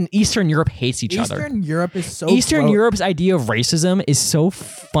 Everyone in Eastern Europe hates each other. Eastern Europe is so. Eastern Europe's idea of racism is so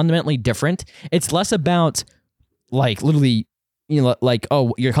fundamentally different. It's less about like literally, like,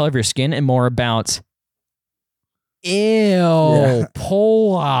 oh, your color of your skin, and more about,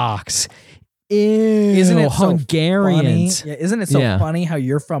 Polacks. Isn't it Hungarians? So funny? Yeah, isn't it so funny how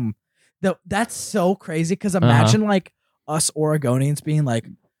you're from? That's so crazy. Because imagine like us Oregonians being like,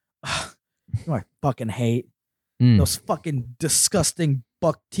 I fucking hate those fucking disgusting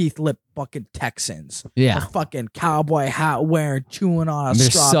buck teeth lip fucking Texans. Yeah, the fucking cowboy hat wearing, chewing on a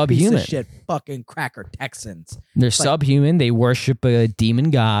They're straw subhuman. piece of shit fucking cracker Texans. They're subhuman. They worship a demon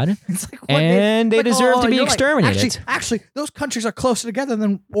god, It's like, and they deserve to be you're exterminated. Actually, those countries are closer together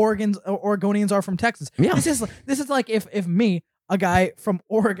than Oregonians are from Texas. Yeah. This is like if me, a guy from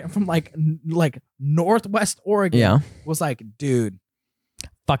Oregon, from like Northwest Oregon, was like, dude,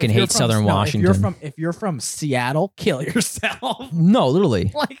 fucking hate Southern Washington. If you're from Seattle, kill yourself. No,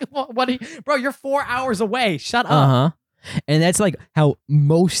 literally. Like what bro, you're 4 hours away. Shut up. And that's like how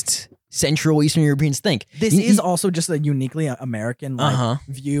most Central Eastern Europeans think. This is also just a uniquely American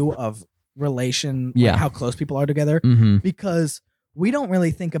view of relation, like how close people are together, because we don't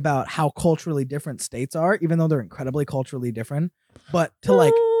really think about how culturally different states are, even though they're incredibly culturally different. But to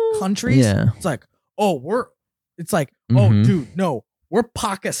like countries, it's like, oh, dude, no, we're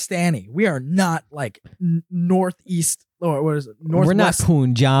Pakistani. We are not like northeast, or what is it? Northwest. We're not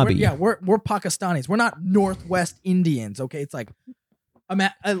Punjabi. We're Pakistanis. We're not Northwest Indians. Okay, it's like,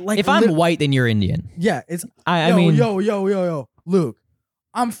 like if I'm white, then you're Indian. Yeah, it's. I mean, Luke,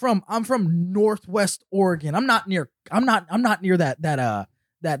 I'm from Northwest Oregon. I'm not near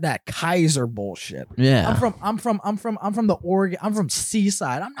that Kaiser bullshit. Yeah. I'm from the Oregon. I'm from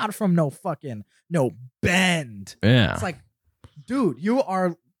Seaside. I'm not from no Bend. Yeah. It's like, dude, you're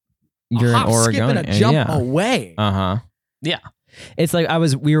an hop, Oregon, skip, and a jump away. Yeah. It's like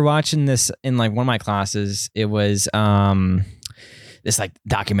we were watching this in like one of my classes. It was this like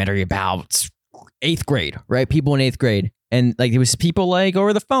documentary about 8th grade, right? People in 8th grade. And like, it was people like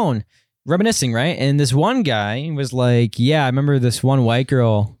over the phone reminiscing, right? And this one guy was like, yeah, I remember this one white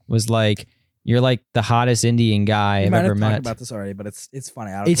girl was like, you're like the hottest Indian guy I've ever met. Talked about this already, but it's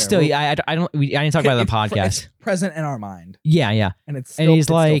funny. I It's care. still, I didn't talk about it on the podcast. It's present in our mind. Yeah. And he's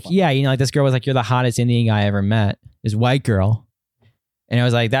like, yeah, like this girl was like, you're the hottest Indian guy I ever met. This white girl. And I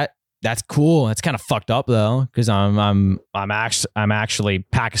was like, that's cool. That's kind of fucked up though, because I'm actually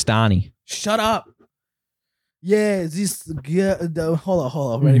Pakistani. Shut up. Yeah, this girl. Hold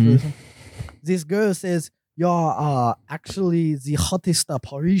on. Ready for this one? This girl says you're actually the hottest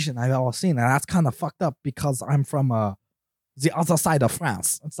Parisian I've ever seen, and that's kind of fucked up because I'm from the other side of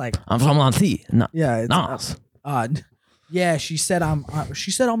France. It's like, I'm from Lanty. No. Yeah. It's, nice. Yeah, she said I'm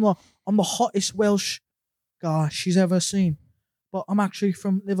the hottest Welsh guy she's ever seen, but I'm actually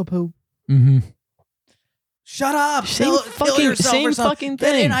from Liverpool. Shut up! Same fucking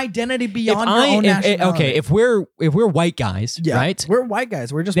Get thing. an identity beyond your own nationality. Okay, if we're white guys, right? We're white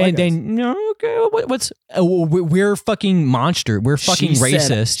guys. We're just white guys. Then no, okay. What's we're fucking monster. We're fucking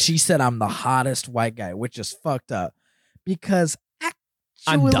racist. She said I'm the hottest white guy, which is fucked up because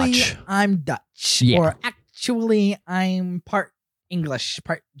I'm actually Dutch. I'm Dutch, or actually I'm part English,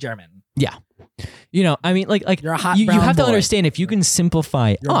 part German. Yeah. I mean, like you're a hot you brown have to boy. understand, if you can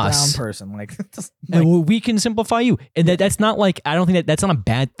simplify You're us, a brown person, like and we can simplify you, and that's not like, I don't think that's not a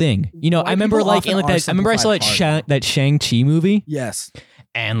bad thing. I remember people like in often like that. I remember I saw that Shang-Chi movie. Yes,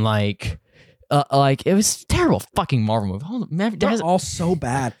 and like it was a terrible fucking Marvel movie. Hold on, man, they're all so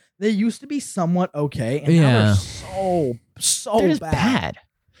bad. They used to be somewhat okay, and now they're so they're just bad.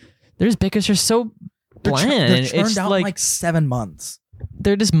 They're just because they're so bland. They're churned it's out like in like 7 months.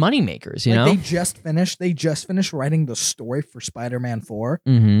 They're just money makers, you know. They just finished writing the story for Spider-Man 4.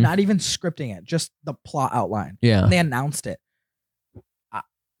 Mm-hmm. Not even scripting it, just the plot outline. Yeah, and they announced it.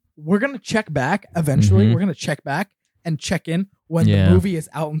 We're gonna check back eventually. Mm-hmm. We're gonna check back and check in when the movie is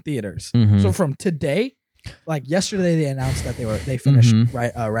out in theaters. Mm-hmm. So from today, like yesterday, they announced that they finished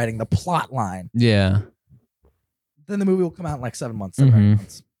Mm-hmm. writing the plot line. Yeah. Then the movie will come out in like 7 months. Mm-hmm. 7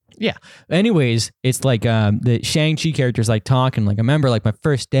 months. Yeah. Anyways, it's like the Shang-Chi character's like talking. Like, I remember like my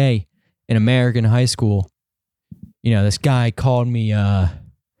first day in American high school. This guy called me a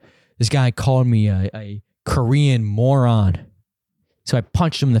Korean moron. So I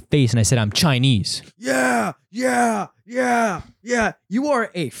punched him in the face and I said, I'm Chinese. Yeah. You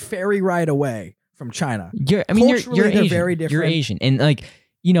are a ferry ride away from China. You're Culturally, Asian. they're very different. You're Asian. And like,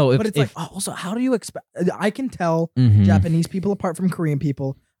 but it's like, also, how do you expect? I can tell Mhm. Japanese people apart from Korean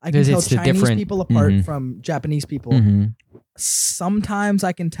people. I can tell It's the Chinese different- people apart Mhm. from Japanese people. Mhm. Sometimes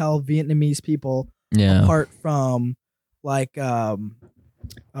I can tell Vietnamese people Yeah. apart from like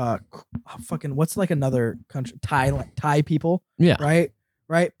fucking what's like another country, Thai people, Yeah. right,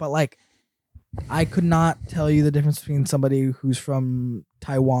 but like I could not tell you the difference between somebody who's from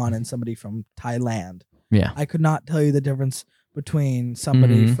Taiwan and somebody from Thailand. Yeah. I could not tell you the difference between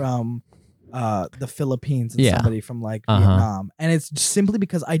somebody Mhm. from the Philippines and Yeah. somebody from like Uh-huh. Vietnam. And it's simply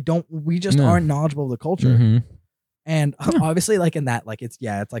because we just No. aren't knowledgeable of the culture. Mhm. And obviously like in that, like it's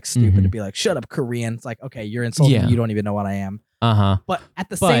like stupid to Mhm. be like, shut up, Korean. It's like, okay, you're insulting Yeah. me. You don't even know what I am. Uh-huh. But at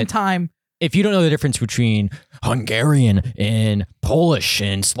the same But- time, If you don't know the difference between Hungarian and Polish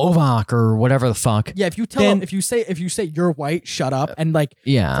and Slovak or whatever the fuck. yeah, if you tell Then- if you say you're white, shut up, and like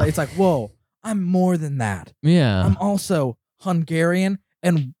Yeah. it's like, whoa, I'm more than that. Yeah. I'm also Hungarian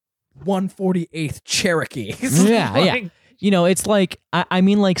and 148th Cherokee. Yeah, yeah. You know, it's like I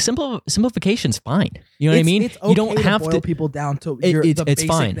mean, like simplification's fine. You know what I mean? It's okay you don't have boil to people down to It- the it's basic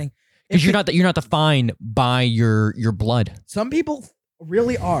fine. thing. because If you're not defined by your blood, Some people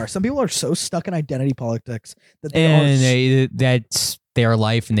really are. Some people are so stuck in identity politics that they and that's their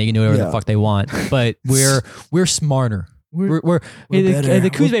life, and they can do whatever Yeah. the fuck they want. But we're smarter. We're we're better.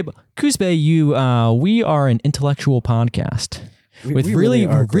 the Kuzbe, we are an intellectual podcast with we really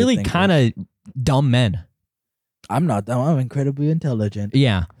are great really thinkers. kind of dumb men. I'm not dumb. I'm incredibly intelligent.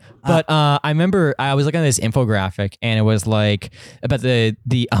 Yeah. But I remember I was looking at this infographic, and it was like about the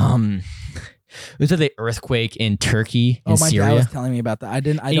it was about the earthquake in Turkey in Oh, my dad Syria. was telling me about that. I And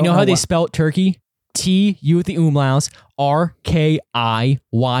don't you know how they what- spelled Turkey? T-U with the umlauts,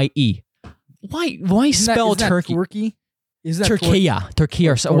 R-K-I-Y-E. Why Isn't that- spell isn't that Turkey? Turkey? Is that Turkey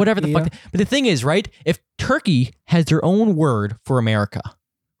or so, whatever the fuck. Torquilla? But the thing is, right? If Turkey has their own word for America,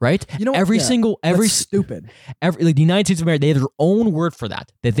 right? You know, every yeah, single That's stupid. like the United States of America, they have their own word for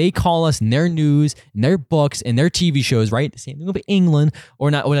that they call us in their news, in their books, in their TV shows, right? The same thing with England,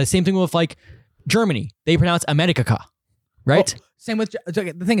 or the same thing with like Germany. They pronounce America, right? Oh, same with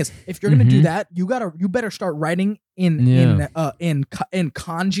the thing is, if you're gonna do Mhm. that, you better start writing in kanji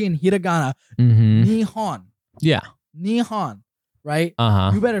and hiragana, Mm-hmm. nihon, Yeah. right?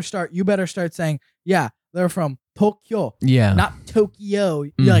 Uh-huh. You better start saying, yeah, they're from Tokyo, Yeah. not Tokyo.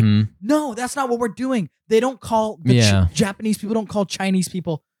 You're like, Mhm. no, that's not what we're doing. They don't call the Yeah. Japanese people don't call Chinese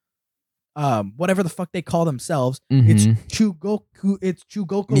people whatever the fuck they call themselves. Mhm. It's Chugoku. It's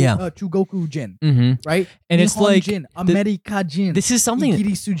Chugoku. Yeah. Chugoku Jin, Mm-hmm. right? And it's Nihon like Jin, America Jin. this is something.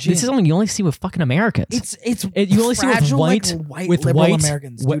 Igirisu Jin. This is something you only see with fucking Americans. You only see with fragile, white, like, with liberal white,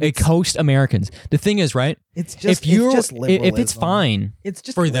 Americans. wh- Dude, it's, coast Americans. The thing is, right? it's just if you're, it's just if liberalism. it's fine, it's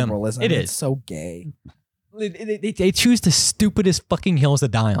just for them, liberalism. it It's is. so gay. they choose the stupidest fucking hills to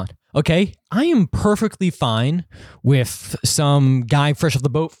die on. Okay, I am perfectly fine with some guy fresh off the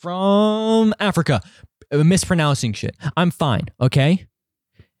boat from Africa mispronouncing shit. I'm fine. Okay,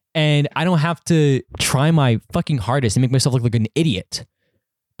 and I don't have to try my fucking hardest and make myself look like an idiot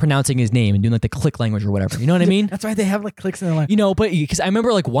pronouncing his name and doing like the click language or whatever. You know what I mean? That's why they have like clicks in their line. You know, but because I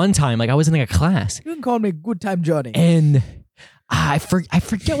remember like one time, like I was in like a class You can call me Good Time Johnny. and I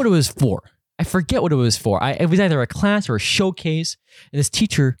forget what it was for. It was either a class or a showcase. And this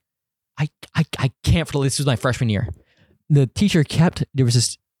teacher, I can't for this was my freshman year. The teacher there was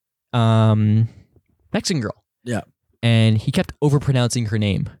this Mexican girl. Yeah. And he kept overpronouncing her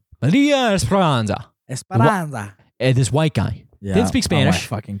name. Maria Esperanza. Esperanza. And this white guy. Yeah. Didn't speak Spanish.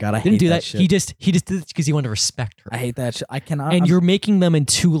 Oh my fucking god! I Didn't hate do that. that. Shit. He just did it because he wanted to respect her. I hate that shit. I cannot. And I'm- you're making them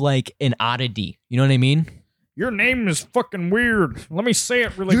into like an oddity. You know what I mean? Your name is fucking weird. Let me say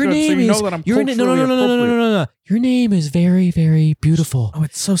it really Your good so name you is know that I'm your culturally no. appropriate. Your name is very, very beautiful, Oh,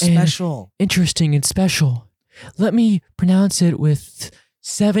 it's so special. interesting, and special. Let me pronounce it with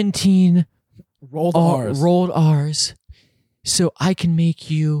 17 Rolled R's. rolled R's, so I can make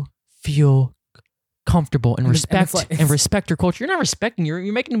you feel comfortable and And it's respect like- and respect your culture. You're not respecting.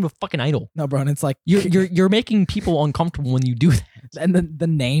 You're making them a fucking idol. No, bro, and it's like You're making people uncomfortable when you do that. and the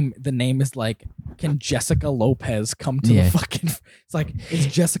name is like, can Jessica Lopez come to Yeah. the fucking? It's like, is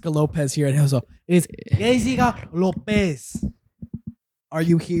Jessica Lopez here? And it was is Jessica Lopez. Are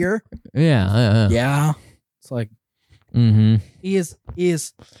you here? Yeah. Yeah. It's like Mm-hmm. is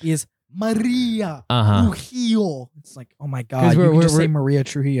Maria Uh-huh. Trujillo. It's like, oh my 'Cause god, you can just say we're- Maria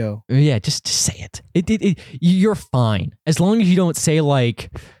Trujillo. Yeah, just say it. You're fine as long as you don't say like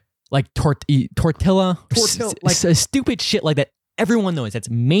tortilla, Tortilla, like- stupid shit like that. Everyone knows that's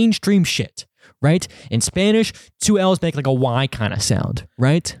mainstream shit, right? In Spanish, 2 L's make like a Y kind of sound,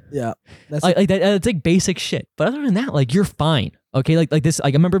 right? Yeah, that's Like that. It's like basic shit. But other than that, like you're fine. Okay, like this.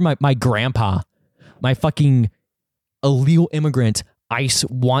 Like I remember my grandpa, my fucking illegal immigrant. ICE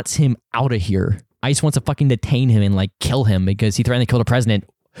wants him out of here. ICE wants to fucking detain him and like kill him because he threatened to kill the president.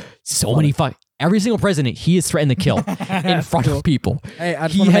 Every single president he has threatened to kill in front of people. Hey, I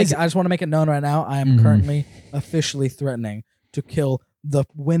He has- just want to make it known right now. I am Mhm. currently officially threatening to kill the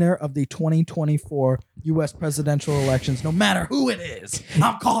winner of the 2024 U.S. presidential elections, no matter who it is.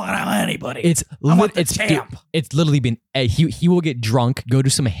 I'm calling out anybody. I want the champ. It's literally been he will get drunk, go to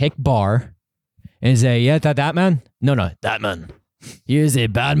some hick bar, and say, "Yeah, that man. No, that man. He is a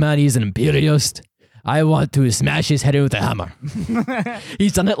bad man. He's an imperialist. I want to smash his head in with a hammer."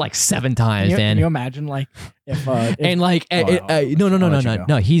 He's done it like 7 times, man. Can you imagine, like, if and like,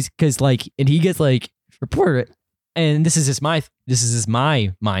 no. He's because like, and he gets like reported, and this is just my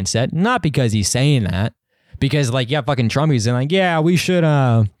mindset, not because he's saying that, because like, yeah, fucking Trump is like, yeah, we should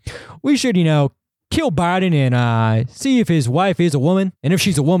kill Biden and see if his wife is a woman, and if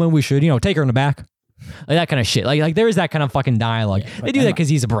she's a woman, we should take her in the back. Like that kind of shit. Like there is that kind of fucking dialogue. Yeah, they do that because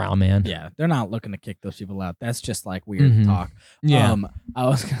he's a brown man. Yeah, they're not looking to kick those people out. That's just like weird talk. Yeah. I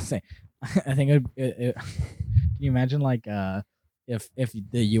was gonna say, I think can you imagine like if the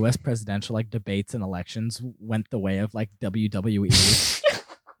U.S. presidential like debates and elections went the way of like WWE.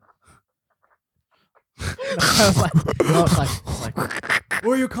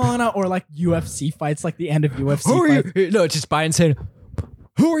 Who are you calling out? Or like UFC fights, like the end of UFC fights. No, it's just Biden saying,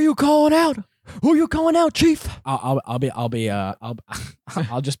 "Who are you calling out? Who are you calling out, Chief?" I'll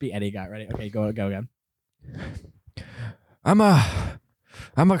just be Eddie guy. Ready? Okay, go again. I'm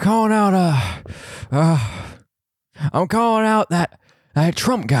calling out I'm calling out that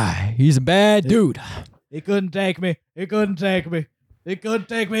Trump guy. He's a bad dude. He couldn't take me. He couldn't take me if he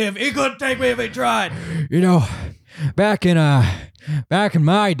tried. Back in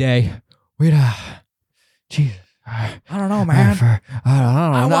my day, we'd Jesus. I don't know, man.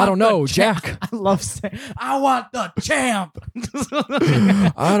 I don't know, Jack. I love saying, I want the champ.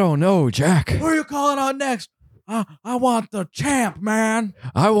 I don't know, Jack. Who are you calling out next? I want the champ, man.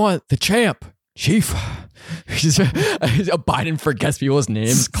 I want the champ, Chief. Biden forgets people's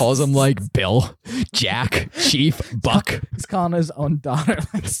names, calls them like Bill, Jack, Chief, Buck. He's calling his own daughter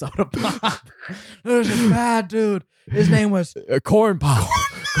like Soda Pop. There's a bad dude. His name was Corn Pop.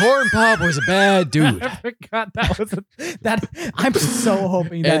 Corn Pop was a bad dude. I forgot that was that. I'm so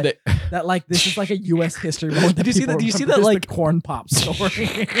hoping that that like this is like a U.S. history moment. Did you see that? Do you see that like Corn Pop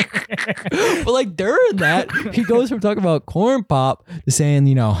story? But like during that, he goes from talking about Corn Pop to saying,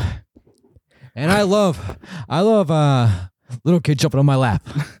 and I love little kids jumping on my lap.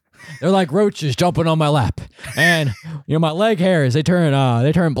 They're like roaches jumping on my lap, and my leg hairs they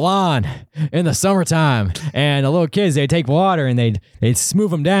turn blonde in the summertime, and the little kids they take water and they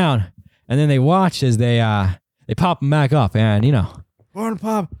smooth them down, and then they watch as they pop them back up, and Corn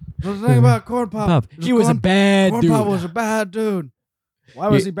Pop. The thing about Corn Pop, he was a bad dude. Corn Pop was a bad dude. Why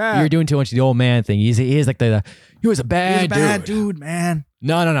was he bad? You're doing too much of the old man thing. He is like he was a bad dude, man.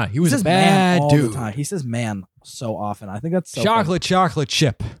 No. He was a bad dude. All the time. He says man so often. I think that's so chocolate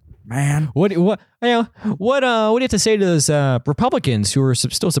chip. Man. What do you have to say to those Republicans who are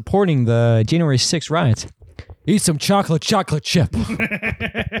still supporting the January 6th riots? Eat some chocolate chip.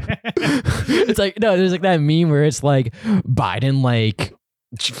 It's like, no, there's like that meme where it's like Biden like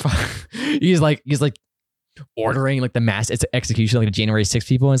he's like ordering like the mass execution like the January 6th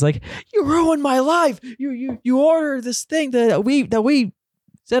people, and it's like, you ruined my life. You ordered this thing that we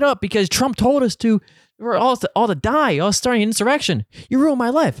set up because Trump told us to. We're all to die. All starting an insurrection. You ruined my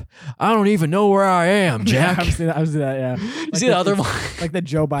life. I don't even know where I am, Jack. I've seen that. Yeah. You see the other one, like the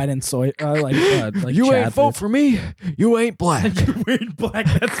Joe Biden soy, like you Chad ain't vote for me. You ain't black. You ain't black.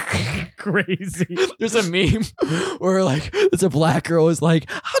 That's fucking crazy. There's a meme where like it's a black girl is like,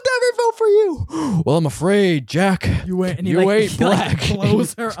 I'll never vote for you. Well, I'm afraid, Jack. You ain't. Ain't black. He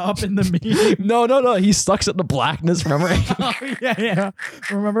blows her up in the meme. No. He sucks at the blackness. Remember? Oh, yeah.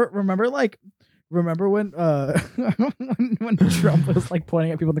 Remember when when Trump was like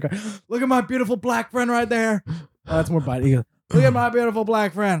pointing at people in the car? Look at my beautiful black friend right there. Oh, that's more Biden. He goes, look at my beautiful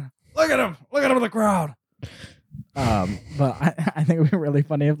black friend. Look at him. Look at him in the crowd. But I think it would be really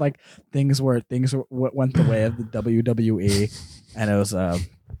funny if like things went the way of the WWE, and it was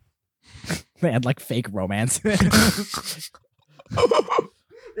they had like fake romance. They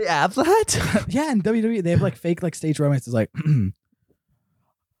have that? Yeah, in WWE they have like fake like stage romances like.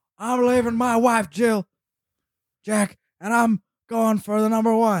 I'm leaving my wife, Jill, Jack, and I'm going for the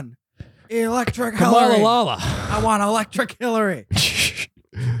number one. Electric Hillary. Lala. I want Electric Hillary.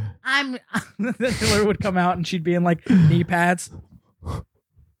 Then Hillary would come out and she'd be in like knee pads.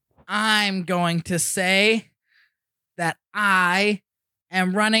 I'm going to say that I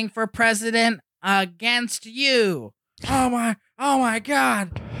am running for president against you. Oh my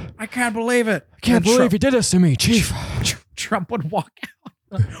God. I can't believe it. I can't believe you did this to me, Chief. Trump would walk out.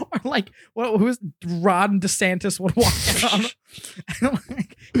 Or like, who's Ron DeSantis would walk out and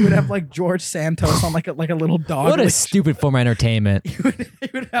like, he would have like George Santos on like a little dog. What a leash. stupid form of entertainment. He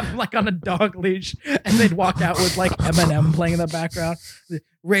would have him like on a dog leash, and they'd walk out with like Eminem playing in the background,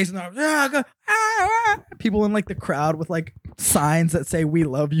 raising their arms. People in like the crowd with like signs that say "We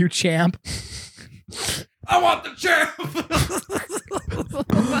love you, champ." I want the champ.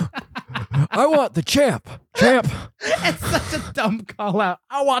 I want the champ. Champ. It's such a dumb call out.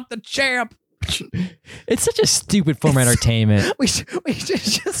 I want the champ. It's such a stupid form of entertainment. We should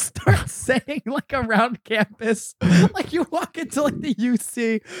just start saying like around campus, like you walk into like the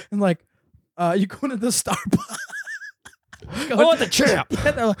UC and like you go into the Starbucks. I want the champ.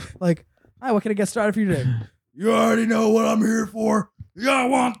 And they're like, hi, what can I get started for you today? You already know what I'm here for. I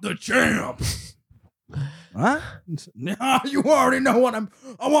want the champ. Huh? Nah, you already know what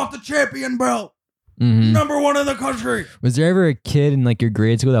I want the champion belt. Mm-hmm. Number 1 in the country. Was there ever a kid in like your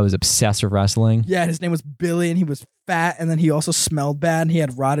grade school that was obsessed with wrestling? Yeah, his name was Billy, and he was fat, and then he also smelled bad, and he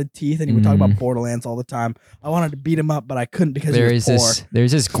had rotted teeth, and he would talk about Borderlands all the time. I wanted to beat him up, but I couldn't because he was poor.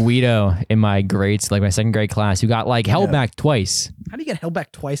 There's this Guido in my grades, like my second grade class, who got like held back twice. How do you get held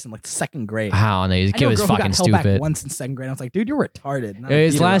back twice in like second grade? I don't know. This kid was fucking held back stupid. once in second grade. I was like, dude, you're retarded.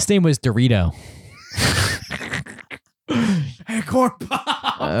 His last name was Dorito. Hey, corn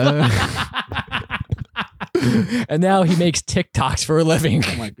pop. And now he makes TikToks for a living.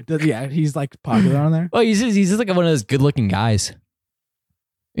 Oh my God. Yeah, he's like popular on there. Well, he's just like one of those good-looking guys.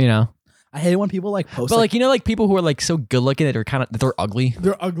 You know. I hate it when people like post. But like you know, like people who are like so good-looking that they're ugly.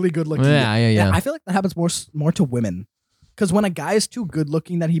 They're ugly, good-looking. Yeah. I feel like that happens more to women. Because when a guy is too good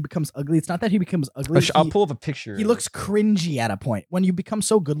looking that he becomes ugly, it's not that he becomes ugly. I'll pull up a picture. He looks cringy at a point. When you become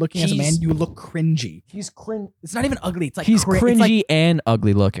so good looking as a man, you look cringy. He's cringe. It's not even ugly. It's like he's cringy and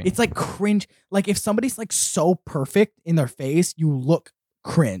ugly looking. It's like cringe. Like if somebody's like so perfect in their face, you look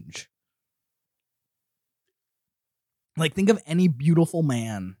cringe. Like think of any beautiful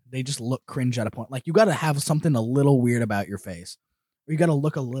man. They just look cringe at a point. Like you got to have something a little weird about your face. Or you got to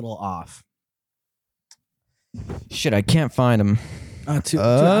look a little off. Shit, I can't find him. I don't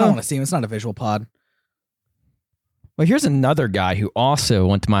want to see him. It's not a visual pod. Well, here's another guy who also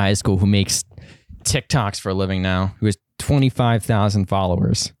went to my high school who makes TikToks for a living now, who has 25,000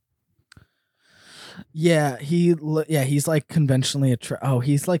 followers. Yeah, he's like conventionally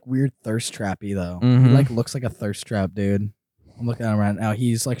he's like weird thirst trappy though. Mm-hmm. He like looks like a thirst trap dude. I'm looking at him right now.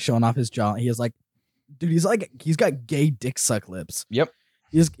 He's like showing off his jaw. He has like, dude, he's got gay dick suck lips. Yep.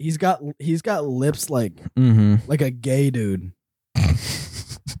 He's got lips like like a gay dude.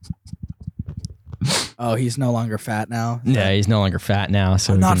 Oh, he's no longer fat now. Yeah, he's no longer fat now.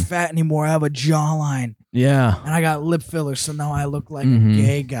 So I'm not fat anymore. I have a jawline. Yeah. And I got lip fillers, so now I look like a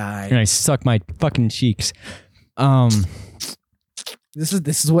gay guy. And I suck my fucking cheeks. This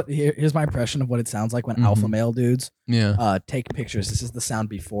is what here's my impression of what it sounds like when alpha male dudes take pictures. This is the sound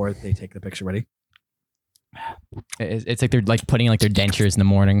before they take the picture. Ready? It's like they're like putting like their dentures in the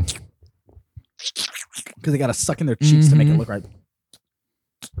morning because they got to suck in their cheeks to make it look right.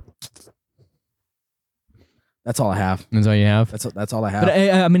 That's all I have. That's all you have? That's all I have. But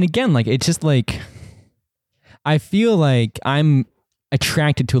I mean, again, like it's just like I feel like I'm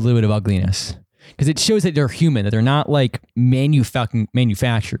attracted to a little bit of ugliness because it shows that they're human, that they're not like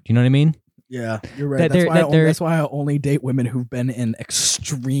manufactured. You know what I mean? Yeah, you're right. That's why I only date women who've been in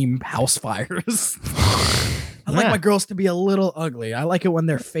extreme house fires. I like my girls to be a little ugly. I like it when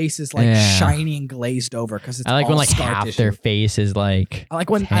their face is like shiny and glazed over because it's. I like all when like scar half tissue. their face is like. I like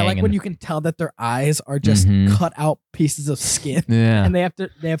when you can tell that their eyes are just cut out pieces of skin. Yeah, and they have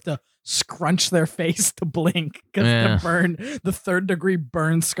to scrunch their face to blink because the 3rd-degree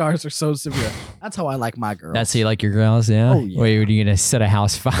burn scars are so severe. That's how I like my girls. That's how you like your girls, yeah? Oh, yeah. Wait, are you gonna set a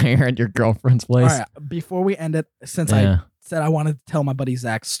house fire at your girlfriend's place? All right, before we end it, since I said I wanted to tell my buddy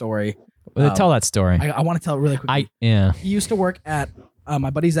Zach's story. Well, tell that story. I want to tell it really quickly. He used to work at my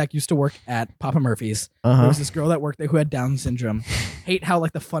buddy Zach used to work at Papa Murphy's. There was this girl that worked there who had Down syndrome. Hate how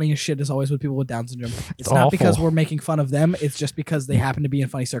like the funniest shit is always with people with Down syndrome. It's not awful. because we're making fun of them. It's just because they happen to be in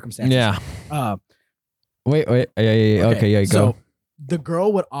funny circumstances. Yeah. Wait. Okay, go. So the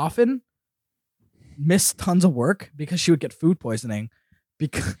girl would often miss tons of work because she would get food poisoning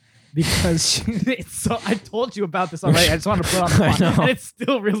because so I told you about this already. I just wanted to put it on the spot. And it's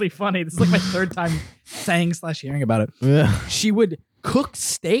still really funny. This is like my 3rd time saying/hearing about it. Yeah. She would cook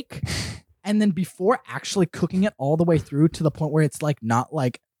steak and then before actually cooking it all the way through to the point where it's like not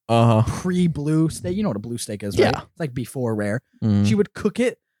like pre-blue steak. You know what a blue steak is, right? Yeah. It's like before rare. She would cook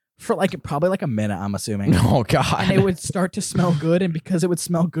it for probably like a minute, I'm assuming. Oh God. And it would start to smell good, and because it would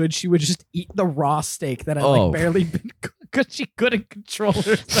smell good, she would just eat the raw steak that had like barely been cooked. because she couldn't control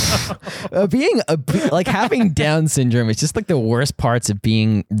herself. Like having Down syndrome is just like the worst parts of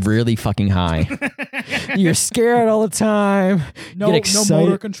being really fucking high. You're scared all the time. No get excited.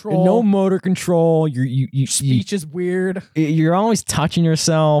 motor control. No motor control. Speech is weird. You're always touching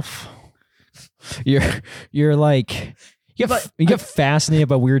yourself. You're like you get fascinated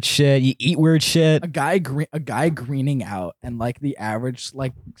by weird shit. You eat weird shit. A guy greening out and like the average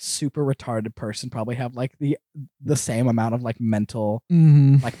like super retarded person probably have like the same amount of like mental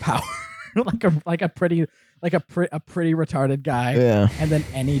like power. like a pretty retarded guy. Yeah. And then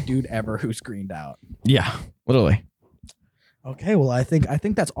any dude ever who's greened out. Yeah. Literally. Okay, well I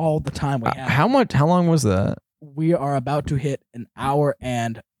think that's all the time we have. How long was that? We are about to hit an hour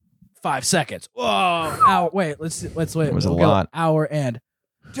and 5 seconds. Whoa! Hour. Wait. Let's wait. It was a We'll go lot. Hour and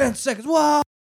 10 seconds. Whoa!